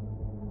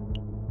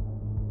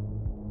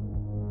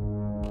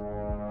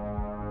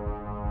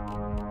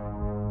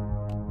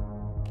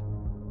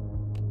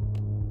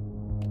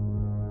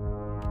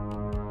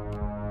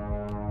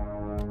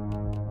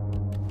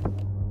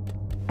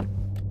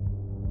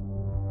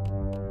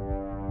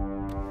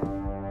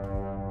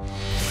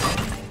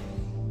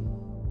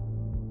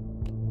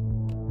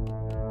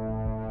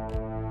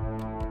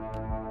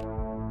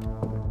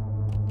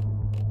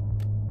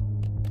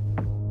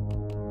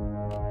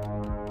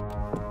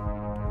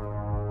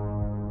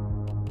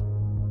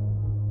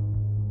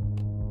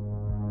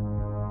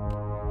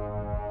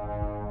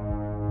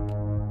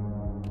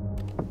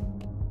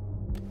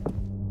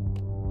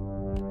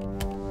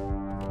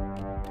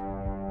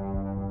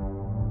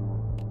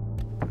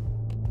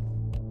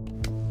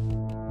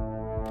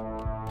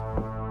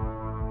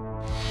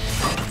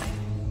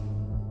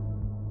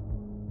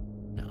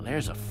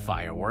 there's a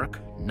firework.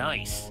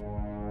 Nice.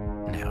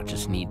 Now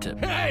just need to...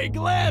 Hey,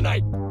 Glenn,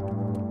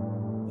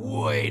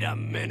 Wait a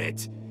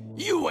minute.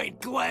 You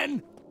ain't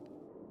Glenn.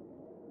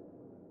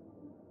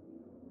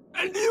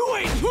 And you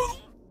ain't...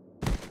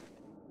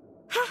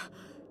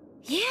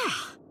 Yeah.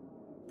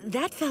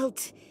 That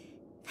felt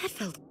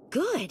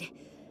good.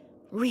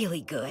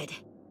 Really good.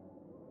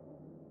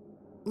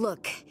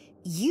 Look,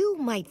 you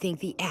might think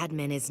the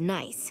admin is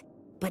nice,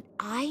 but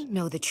I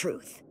know the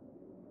truth.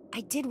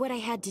 I did what I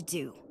had to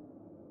do.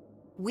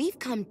 We've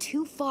come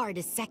too far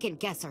to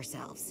second-guess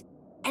ourselves,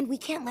 and we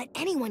can't let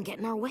anyone get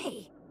in our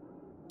way,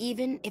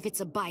 even if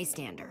it's a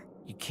bystander.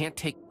 You can't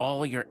take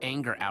all your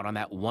anger out on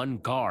that one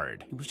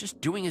guard. He was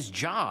just doing his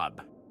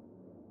job.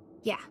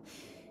 Yeah,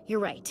 you're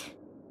right.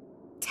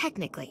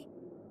 Technically.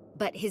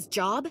 But his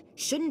job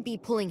shouldn't be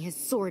pulling his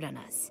sword on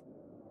us.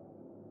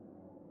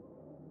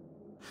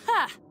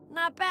 Ha!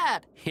 Not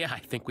bad. Yeah, I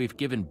think we've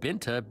given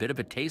Binta a bit of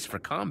a taste for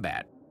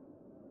combat.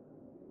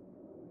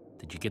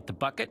 Did you get the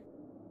bucket?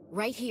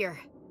 Right here.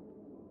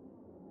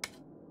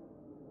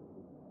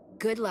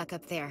 Good luck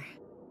up there.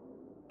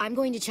 I'm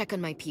going to check on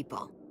my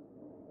people.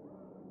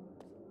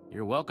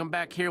 You're welcome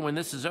back here when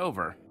this is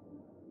over.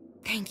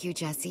 Thank you,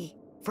 Jesse,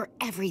 for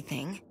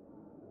everything.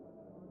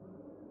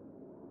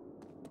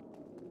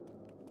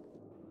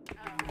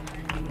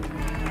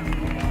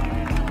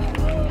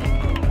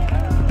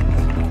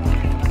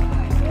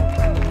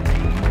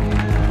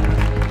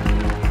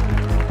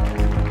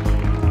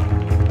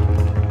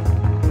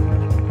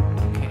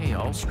 Okay,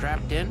 all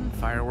strapped in,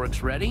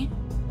 fireworks ready.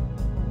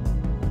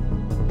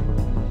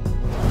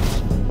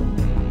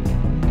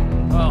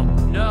 Oh,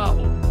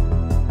 no!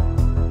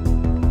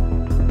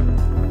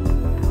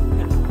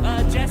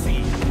 Jesse!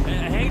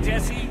 Hey,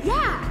 Jesse!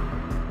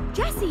 Yeah!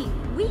 Jesse,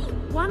 we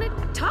want to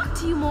talk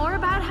to you more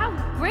about how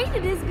great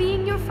it is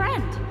being your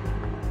friend.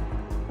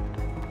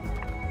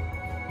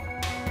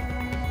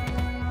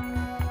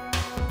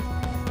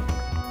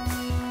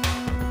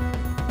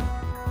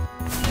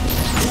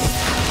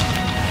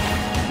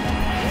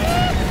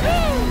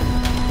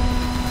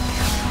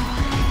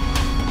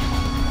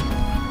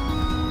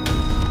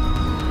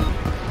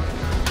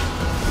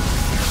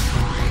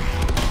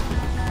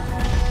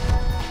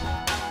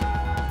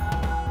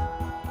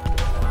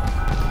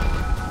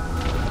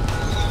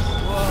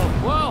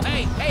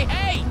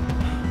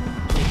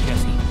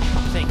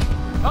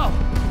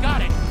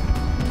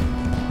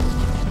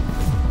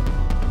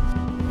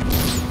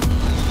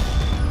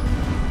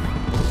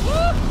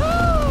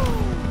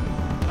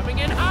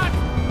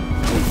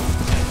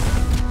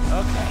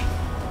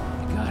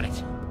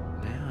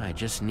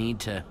 Just need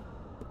to...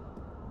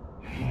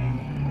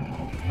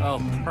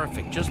 Oh,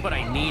 perfect. Just what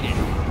I needed.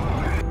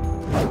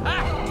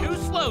 Ah! Too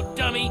slow,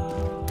 dummy!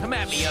 Come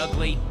at me,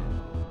 ugly.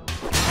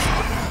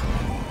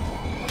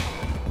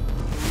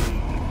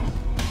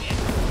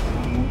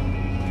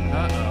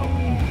 Uh-oh.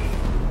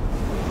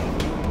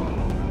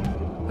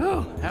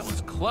 Whew, that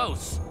was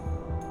close.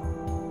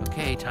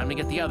 Okay, time to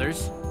get the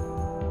others.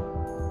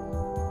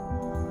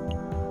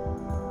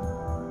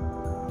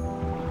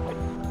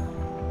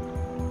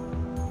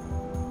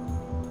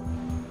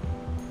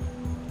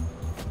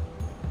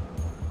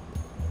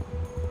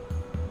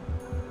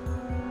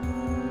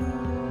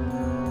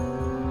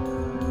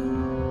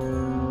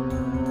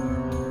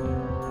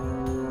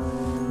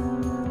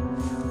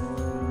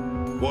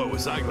 Boy,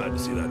 was I glad to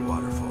see that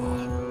waterfall.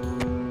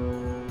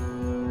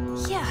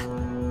 Yeah,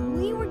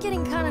 we were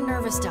getting kind of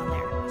nervous down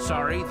there.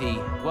 Sorry,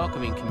 the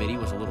welcoming committee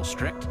was a little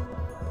strict.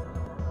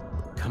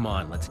 Come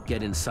on, let's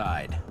get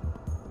inside.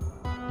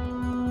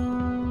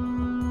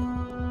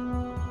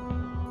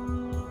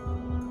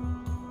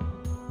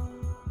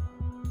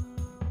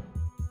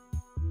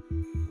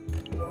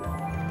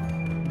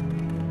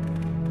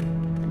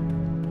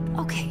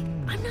 Okay,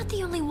 I'm not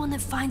the only one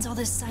that finds all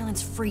this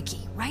silence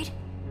freaky, right?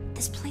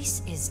 This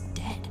place is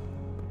dead.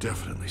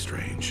 Definitely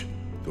strange.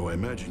 Though I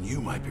imagine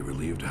you might be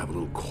relieved to have a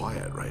little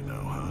quiet right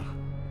now, huh?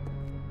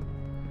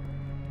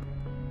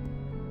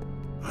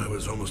 I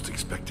was almost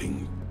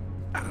expecting,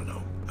 I don't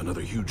know, another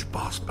huge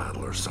boss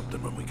battle or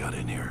something when we got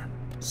in here.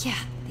 Yeah,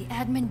 the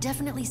admin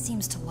definitely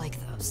seems to like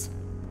those.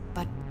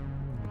 But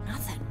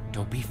nothing.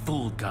 Don't be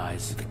fooled,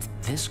 guys. If it's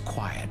this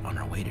quiet on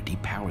our way to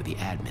depower the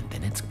admin,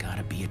 then it's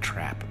gotta be a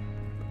trap.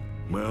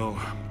 Well,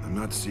 I'm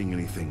not seeing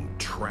anything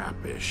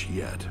trap-ish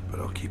yet, but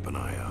I'll keep an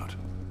eye out.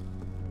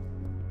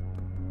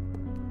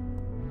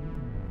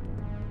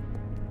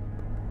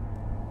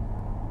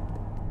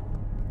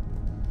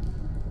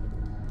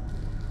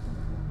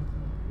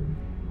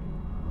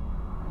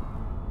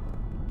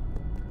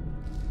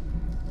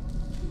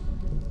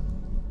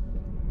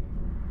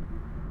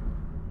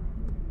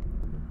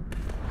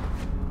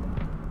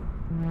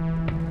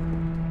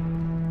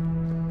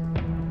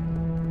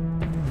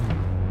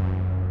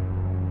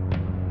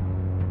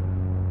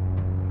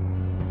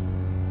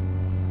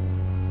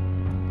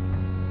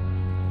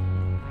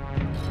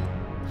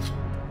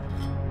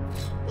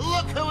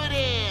 Look who it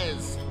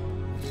is!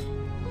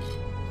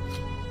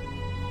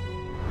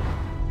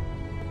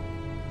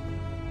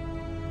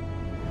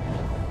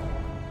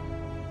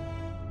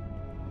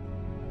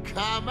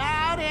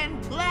 out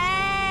and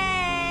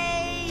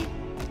play!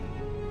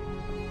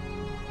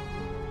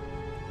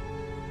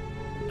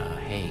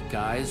 Hey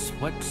guys,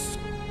 what's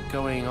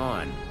going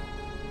on?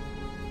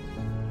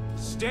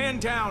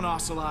 Stand down,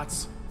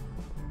 Ocelots.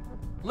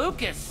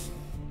 Lucas!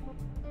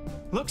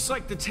 Looks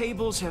like the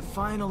tables have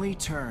finally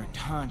turned,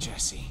 huh,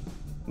 Jesse?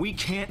 We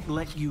can't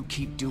let you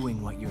keep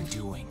doing what you're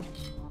doing.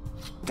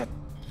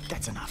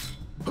 That's enough.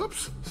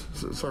 Oops,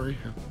 sorry.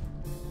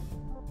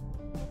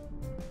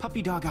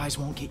 Puppy dog eyes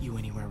won't get you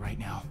anywhere right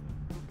now.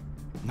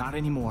 Not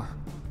anymore.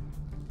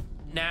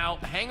 Now,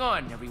 hang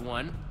on,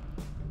 everyone.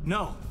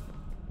 No.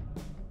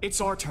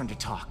 It's our turn to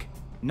talk.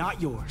 Not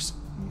yours.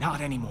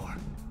 Not anymore.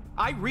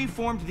 I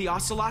reformed the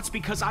Ocelots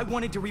because I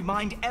wanted to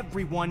remind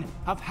everyone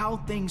of how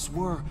things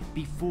were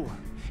before.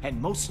 And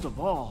most of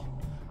all,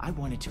 I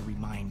wanted to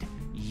remind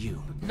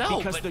you. No,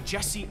 because but... the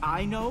Jesse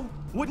I know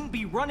wouldn't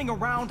be running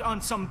around on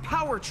some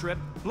power trip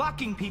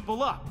locking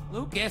people up.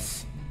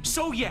 Lucas!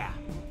 So yeah,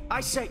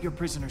 I set your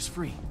prisoners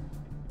free.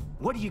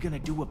 What are you gonna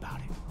do about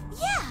it?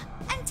 Yeah,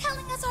 and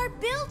telling us our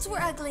builds were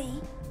ugly.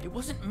 It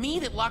wasn't me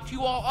that locked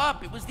you all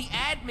up, it was the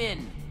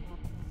admin.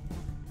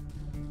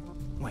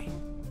 Wait,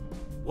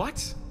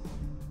 what?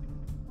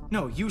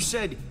 No, you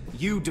said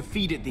you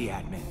defeated the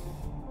admin.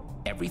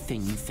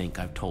 Everything you think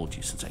I've told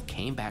you since I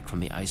came back from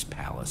the Ice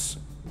Palace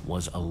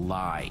was a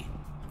lie.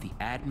 The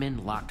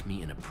admin locked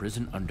me in a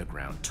prison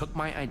underground, took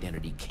my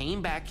identity,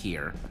 came back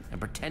here, and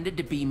pretended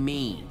to be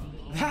me.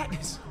 That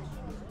is...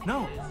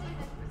 No.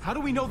 How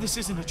do we know this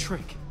isn't a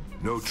trick?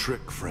 No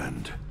trick,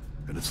 friend.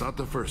 And it's not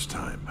the first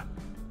time.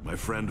 My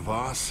friend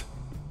Voss,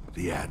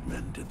 the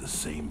admin did the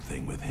same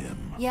thing with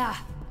him. Yeah,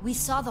 we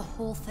saw the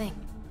whole thing.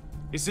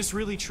 Is this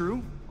really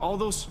true? All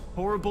those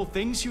horrible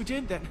things you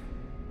did that...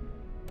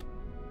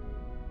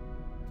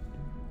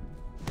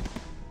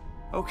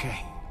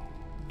 Okay.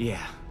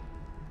 Yeah.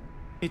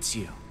 It's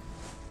you.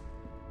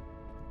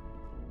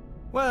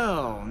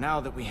 Well,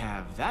 now that we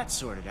have that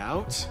sorted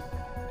out...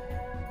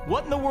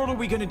 What in the world are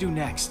we gonna do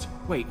next?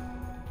 Wait,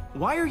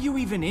 why are you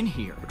even in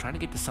here? We're trying to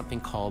get to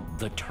something called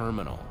the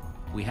Terminal.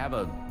 We have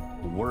a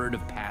word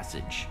of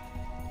passage.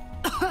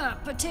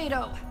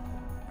 Potato!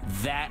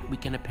 That we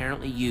can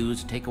apparently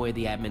use to take away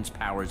the admin's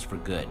powers for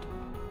good.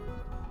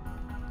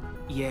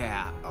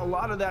 Yeah, a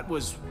lot of that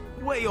was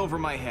way over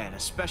my head,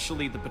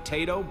 especially the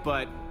potato,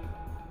 but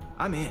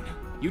I'm in.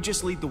 You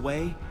just lead the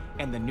way,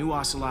 and the new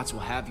Ocelots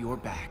will have your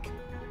back.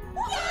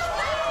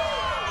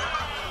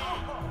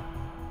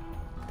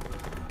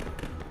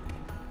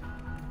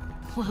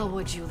 Well,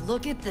 would you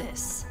look at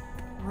this?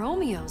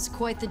 Romeo's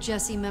quite the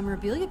Jesse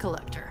memorabilia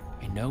collector.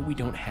 I know we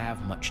don't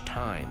have much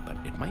time, but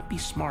it might be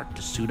smart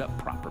to suit up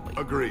properly.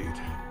 Agreed.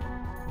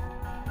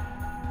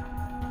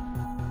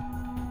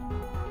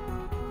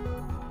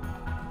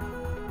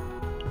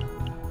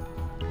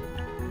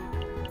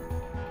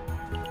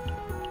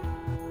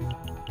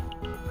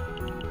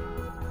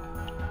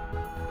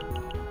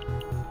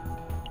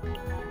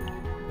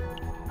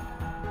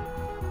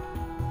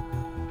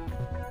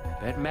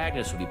 Bet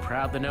Magnus would be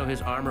proud to know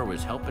his armor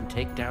was helping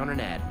take down an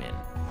admin.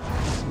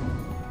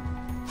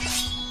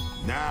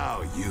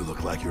 Now you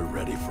look like you're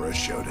ready for a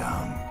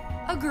showdown.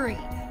 Agreed.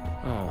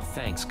 Oh,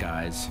 thanks,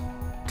 guys.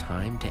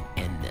 Time to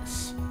end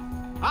this.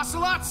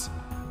 Ocelots!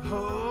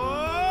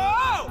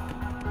 Oh!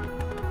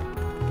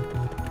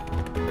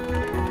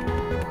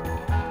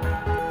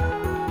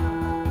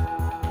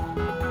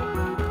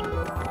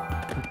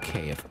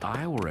 Okay, if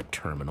I were a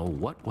terminal,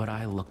 what would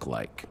I look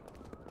like?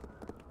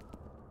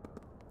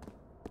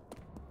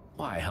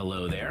 Why,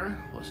 hello there.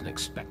 Wasn't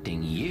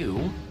expecting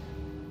you.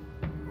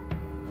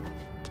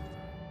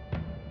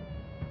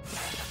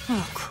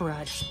 Oh,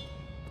 crud.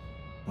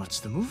 What's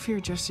the move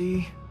here,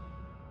 Jesse?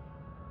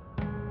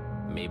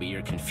 Maybe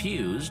you're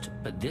confused,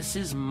 but this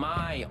is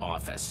my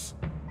office.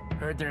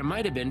 Heard there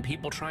might have been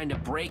people trying to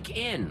break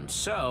in,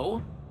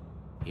 so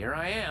here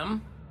I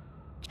am.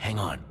 Hang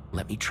on,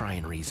 let me try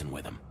and reason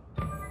with him.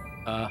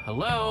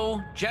 Hello?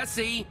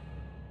 Jesse?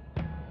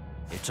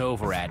 It's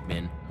over,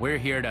 admin. We're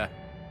here to...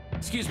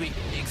 Excuse me,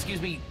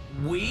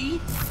 we?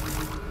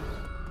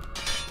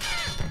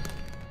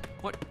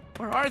 What?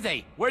 Where are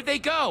they? Where'd they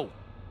go?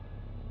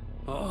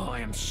 Oh,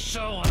 I am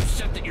so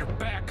upset that you're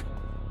back.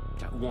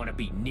 That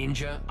wannabe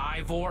ninja,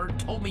 Ivor,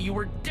 told me you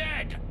were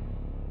dead.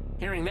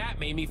 Hearing that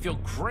made me feel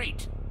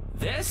great.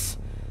 This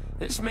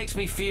makes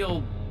me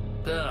feel,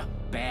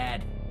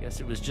 bad.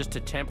 Guess it was just a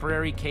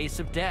temporary case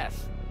of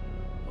death.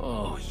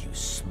 Oh, you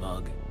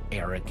smug,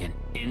 arrogant,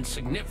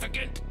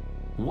 insignificant.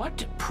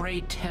 What, pray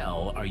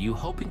tell, are you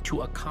hoping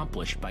to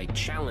accomplish by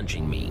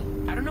challenging me?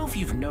 I don't know if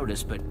you've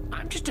noticed, but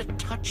I'm just a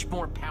touch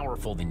more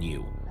powerful than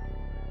you.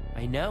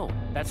 I know.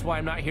 That's why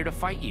I'm not here to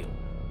fight you.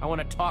 I want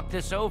to talk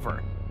this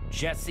over.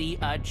 Jesse.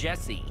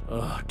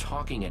 Ugh,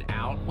 talking it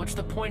out? What's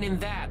the point in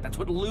that? That's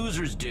what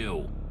losers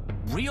do.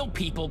 Real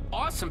people,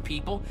 awesome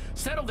people,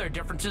 settle their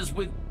differences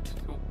with...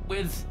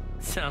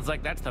 Sounds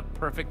like that's the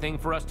perfect thing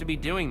for us to be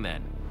doing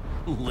then.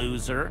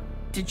 Loser.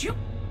 Did you...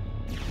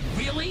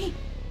 Really?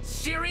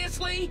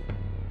 Seriously?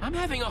 I'm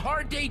having a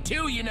hard day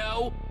too, you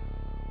know.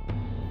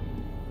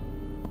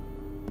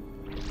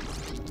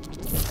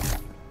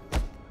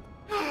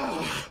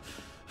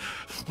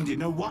 And you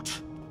know what?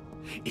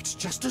 It's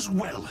just as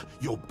well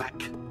you're back.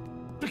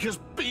 Because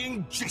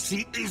being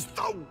Jesse is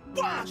the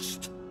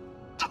worst!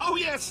 Oh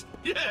yes,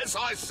 yes,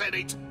 I said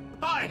it!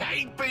 I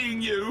hate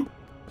being you!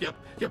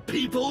 Your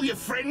people, your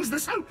friends, they're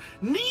so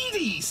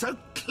needy, so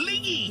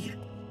clingy!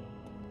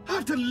 I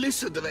have to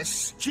listen to their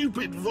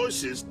stupid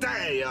voices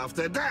day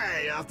after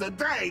day after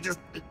day, just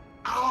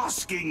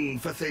asking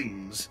for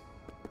things.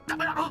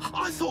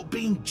 I thought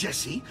being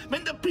Jesse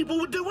meant that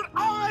people would do what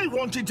I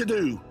wanted to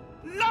do.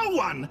 No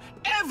one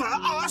ever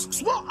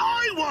asks what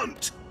I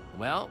want!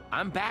 Well,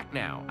 I'm back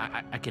now.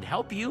 I could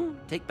help you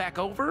take back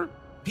over?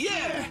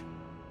 Yeah.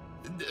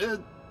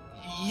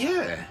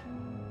 Yeah.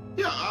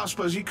 Yeah, I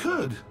suppose you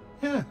could.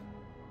 Yeah.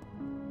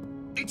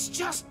 It's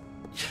just...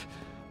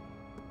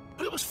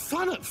 But it was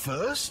fun at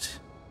first.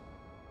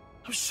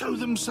 I'd show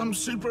them some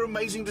super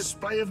amazing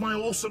display of my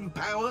awesome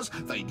powers.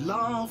 They'd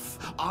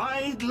laugh.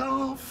 I'd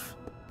laugh.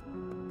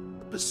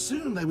 But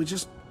soon they were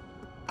just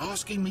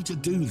asking me to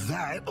do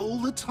that all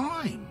the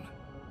time.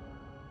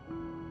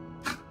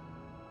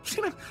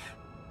 You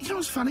know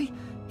what's funny?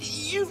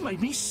 You've made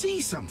me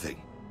see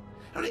something.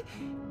 And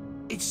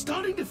it's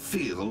starting to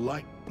feel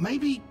like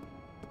maybe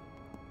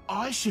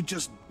I should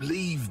just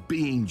leave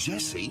being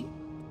Jesse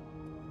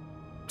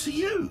to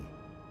you.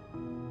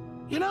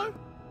 You know?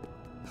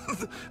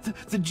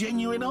 the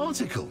genuine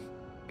article.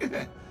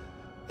 Yeah,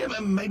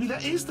 but maybe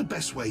that is the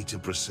best way to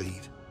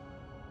proceed.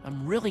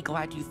 I'm really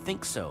glad you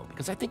think so,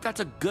 because I think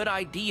that's a good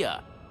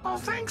idea. Oh,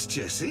 thanks,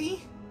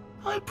 Jesse.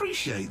 I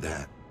appreciate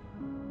that.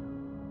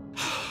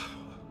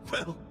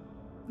 Well,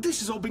 this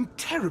has all been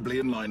terribly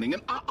enlightening,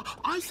 and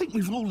I think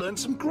we've all learned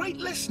some great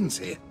lessons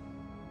here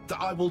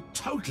that I will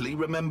totally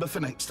remember for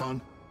next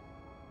time.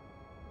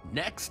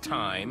 Next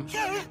time?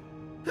 Yeah.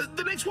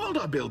 The next world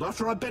I build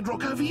after I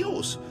bedrock over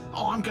yours.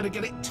 Oh, I'm going to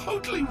get it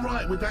totally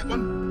right with that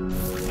one.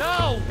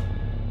 No!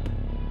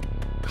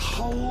 A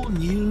whole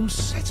new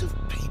set of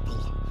people.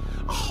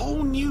 A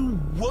whole new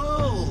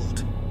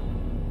world.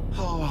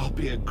 Oh, I'll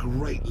be a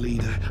great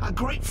leader, a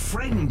great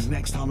friend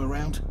next time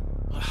around.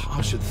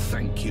 I should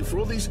thank you for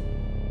all these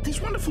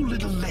wonderful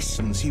little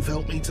lessons you've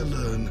helped me to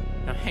learn.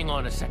 Now hang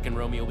on a second,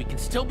 Romeo. We can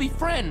still be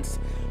friends.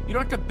 You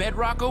don't have to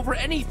bedrock over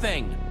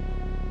anything.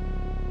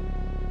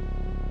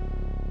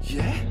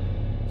 Yeah?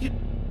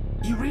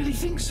 You really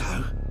think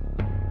so?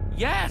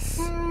 Yes!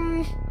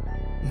 Nah.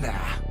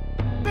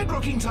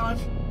 Bedrocking time.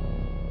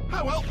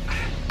 Oh well.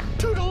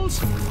 Toodles!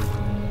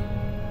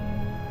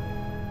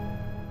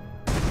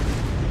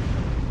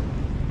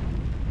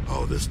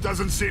 Oh, this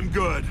doesn't seem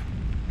good.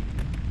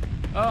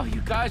 Oh,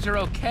 you guys are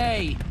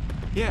okay.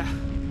 Yeah,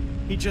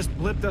 he just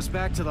blipped us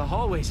back to the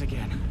hallways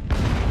again.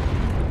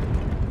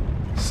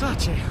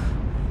 Such a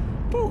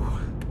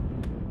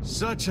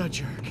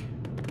jerk.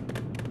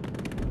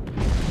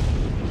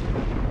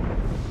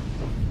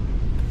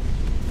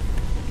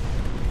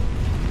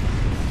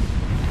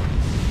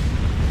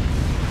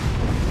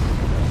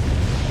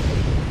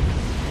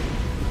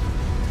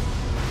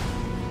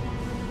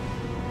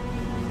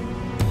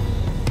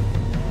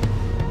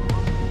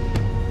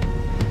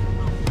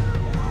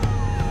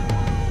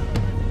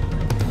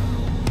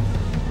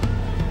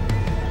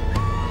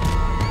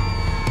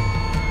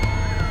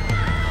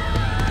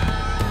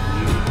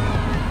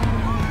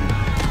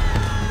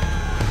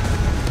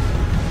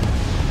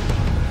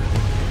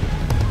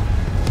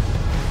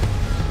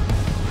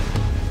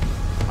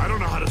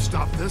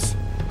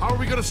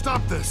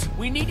 Stop this!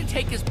 We need to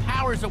take his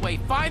powers away.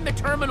 Find the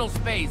terminal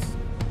space.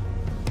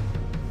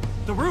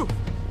 The roof.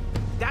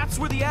 That's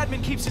where the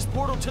admin keeps his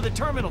portal to the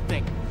terminal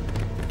thing.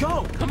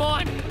 Go! Come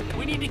on!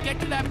 We need to get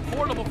to that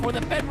portal before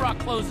the bedrock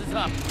closes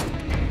up.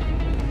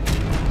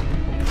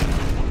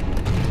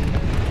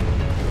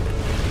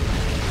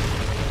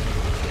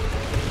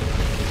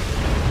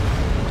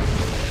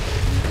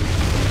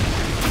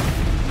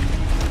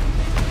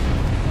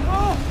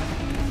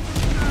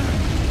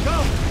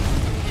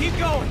 Keep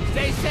going.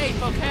 Stay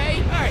safe, okay?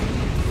 Hey,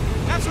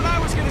 that's what I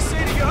was gonna say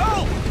to you.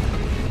 Oh!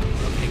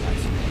 Okay,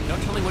 guys, no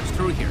telling what's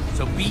through here,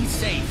 so be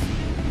safe.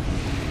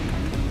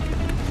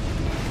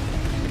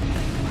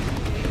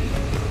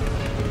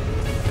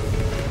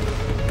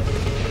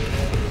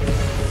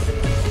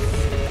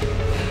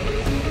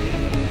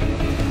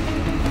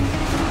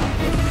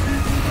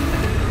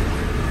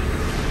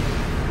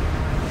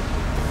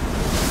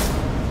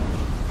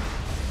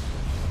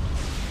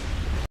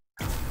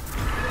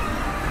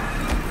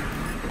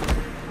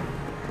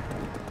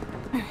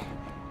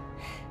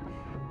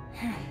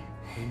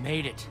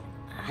 Made it.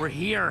 We're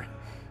here.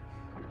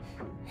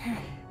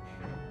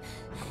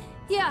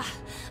 Yeah,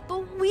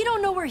 but we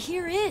don't know where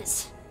here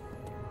is.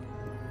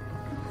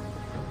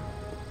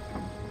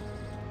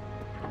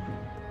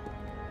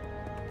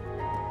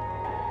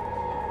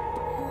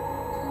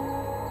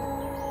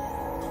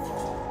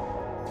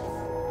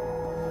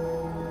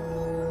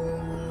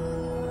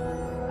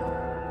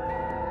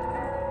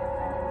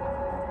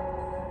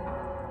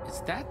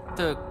 Is that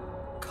the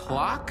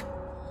clock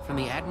from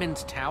the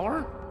admin's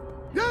tower?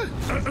 Yeah,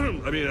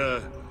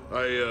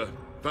 I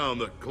found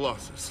the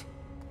Colossus.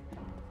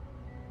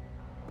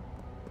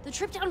 The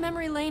trip down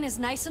memory lane is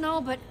nice and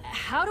all, but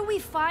how do we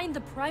find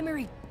the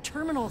primary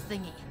terminal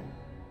thingy?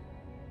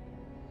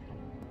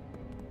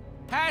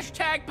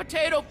 Hashtag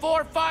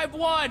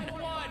Potato451!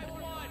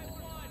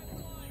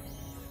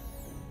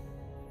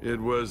 It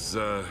was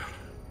a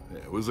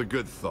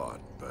good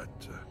thought, but...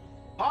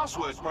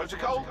 Password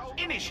protocol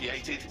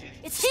initiated.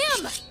 It's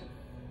him!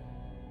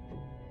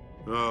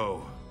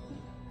 Oh,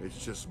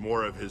 it's just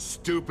more of his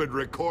stupid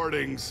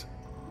recordings.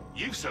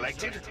 You've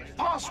selected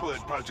password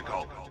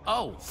protocol.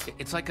 Oh,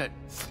 it's like a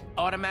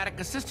automatic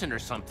assistant or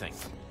something.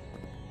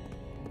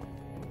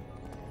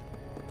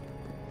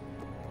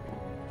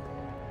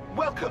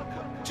 Welcome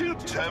to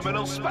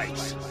terminal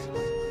space.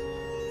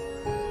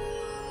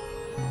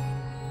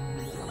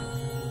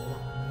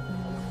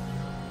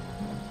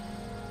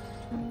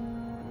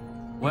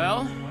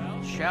 Well,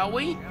 shall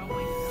we?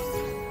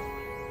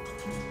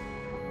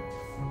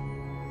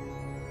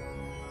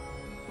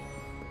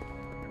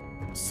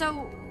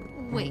 So,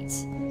 wait.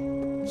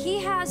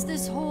 He has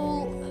this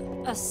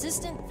whole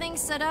assistant thing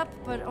set up,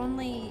 but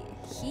only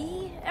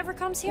he ever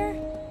comes here?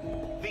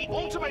 The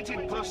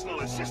automated personal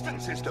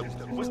assistant system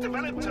was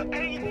developed to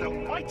aid the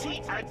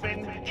mighty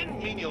admin in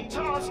menial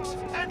tasks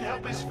and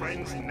help his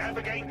friends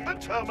navigate the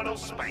terminal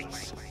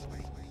space.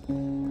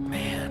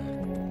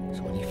 Man,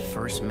 so when he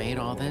first made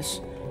all this,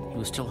 he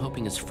was still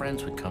hoping his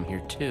friends would come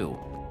here too.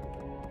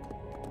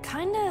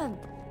 Kinda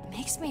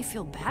makes me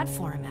feel bad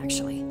for him,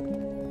 actually.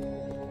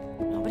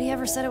 Nobody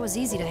ever said it was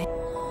easy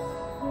to...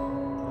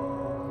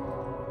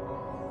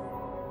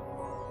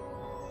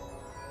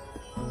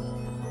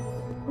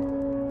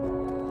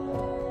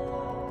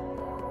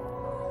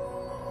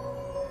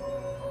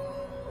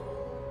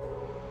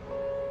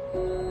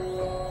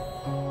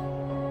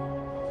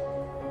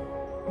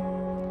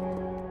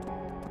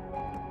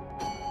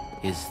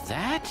 Is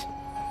that?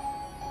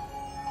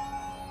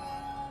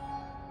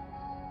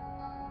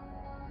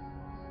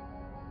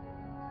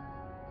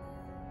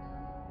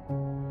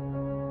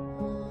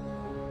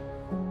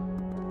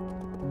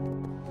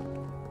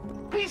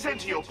 Please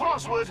enter your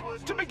password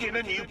to begin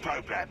a new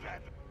program.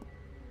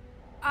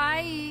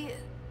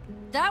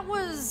 That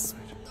was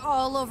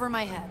all over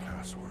my head.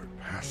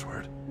 Password.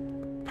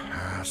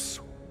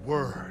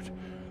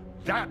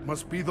 That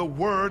must be the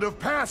word of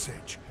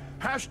passage.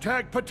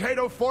 Hashtag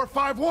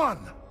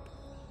Potato451.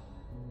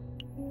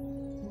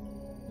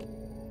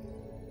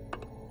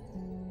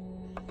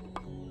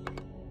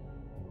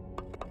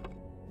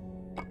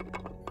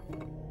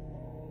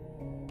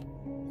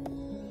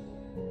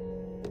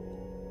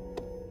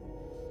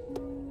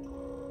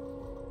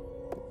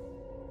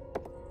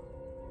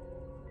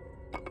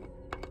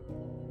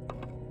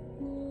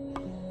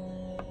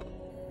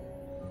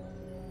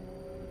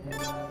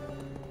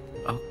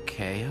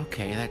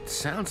 Okay, that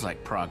sounds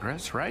like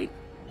progress, right?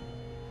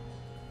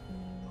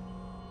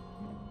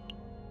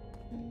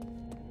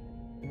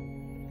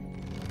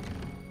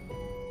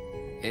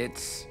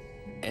 It's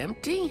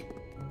empty?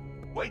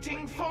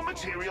 Waiting for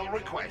material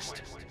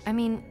request. I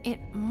mean, it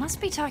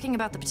must be talking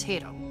about the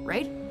potato,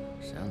 right?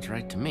 Sounds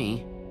right to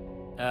me.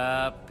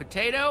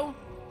 Potato,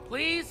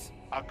 please?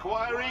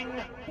 Acquiring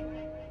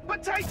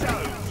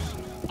potatoes.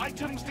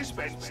 Items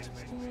dispensed.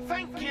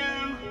 Thank you.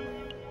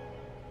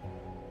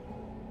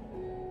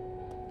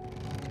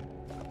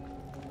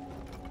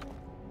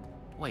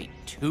 Wait,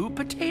 2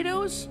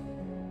 potatoes?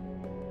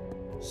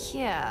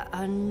 Yeah,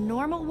 a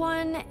normal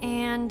one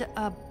and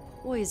a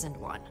poisoned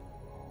one.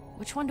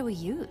 Which one do we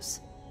use?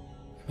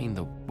 I mean,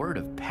 the word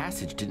of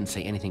passage didn't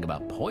say anything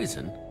about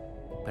poison,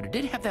 but it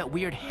did have that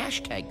weird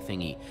hashtag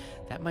thingy.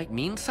 That might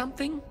mean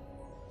something?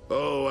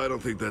 Oh, I don't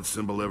think that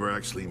symbol ever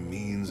actually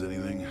means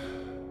anything.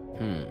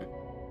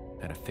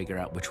 Gotta figure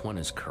out which one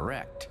is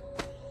correct.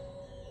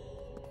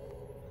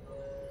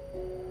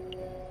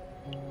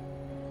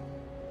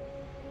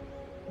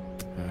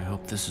 I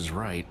hope this is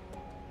right.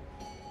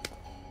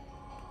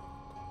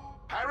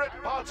 Parrot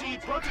Party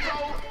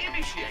Protocol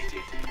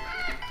initiated.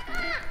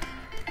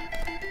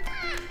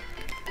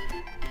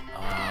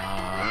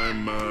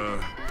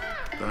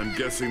 I'm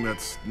guessing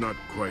that's not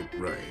quite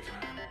right.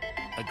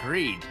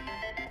 Agreed.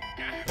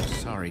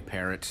 Sorry,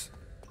 parrots.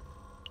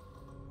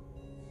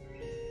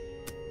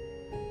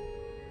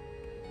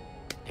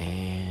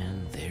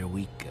 And there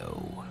we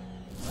go.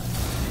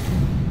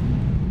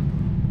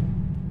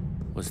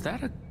 Was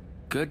that a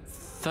good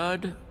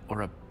thud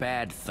or a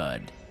bad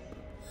thud?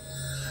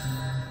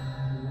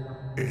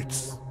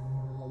 It's...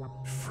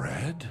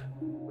 Fred?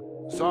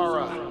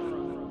 Zara,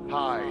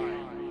 hi.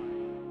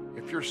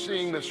 If you're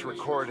seeing this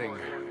recording,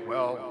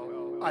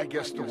 well, I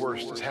guess the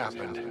worst has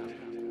happened.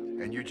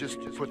 And you just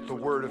put the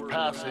word of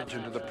passage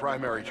into the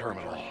primary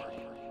terminal.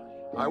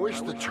 I wish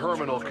the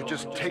terminal could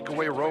just take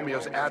away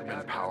Romeo's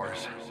admin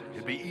powers.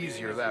 It'd be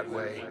easier that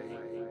way.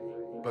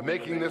 But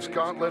making this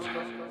gauntlet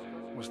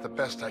was the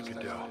best I could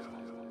do.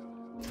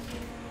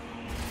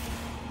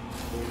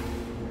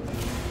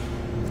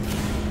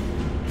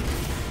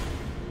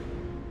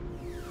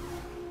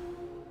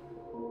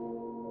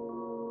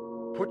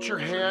 Put your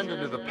hand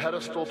into the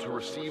pedestal to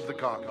receive the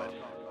gauntlet.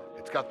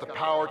 It's got the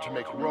power to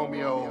make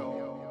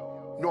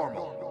Romeo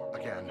normal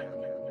again.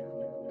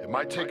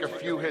 might take a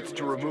few hits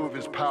to remove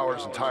his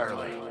powers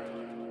entirely,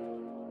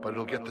 but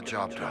it'll get the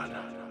job done.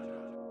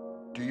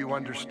 Do you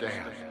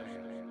understand?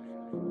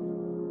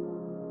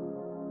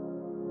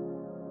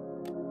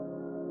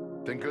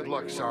 Then good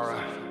luck,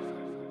 Sara.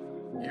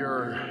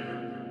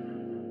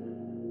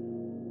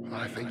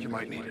 I think you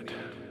might need it.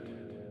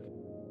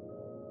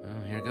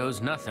 Well, here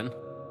goes nothing.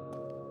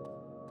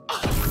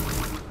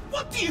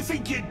 What do you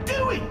think you're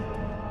doing?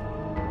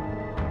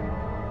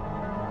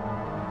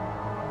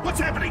 What's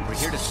happening? We're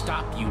here to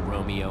stop you,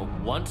 Romeo,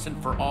 once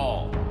and for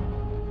all.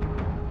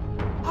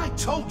 I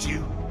told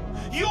you,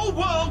 your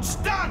world's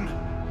done.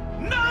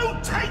 No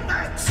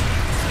take-backs!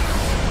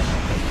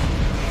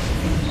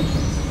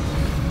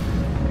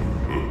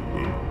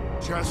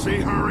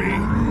 Jesse, hurry!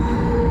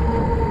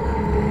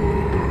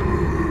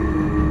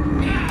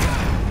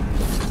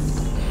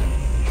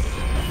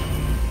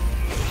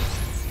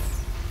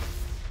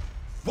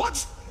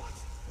 What's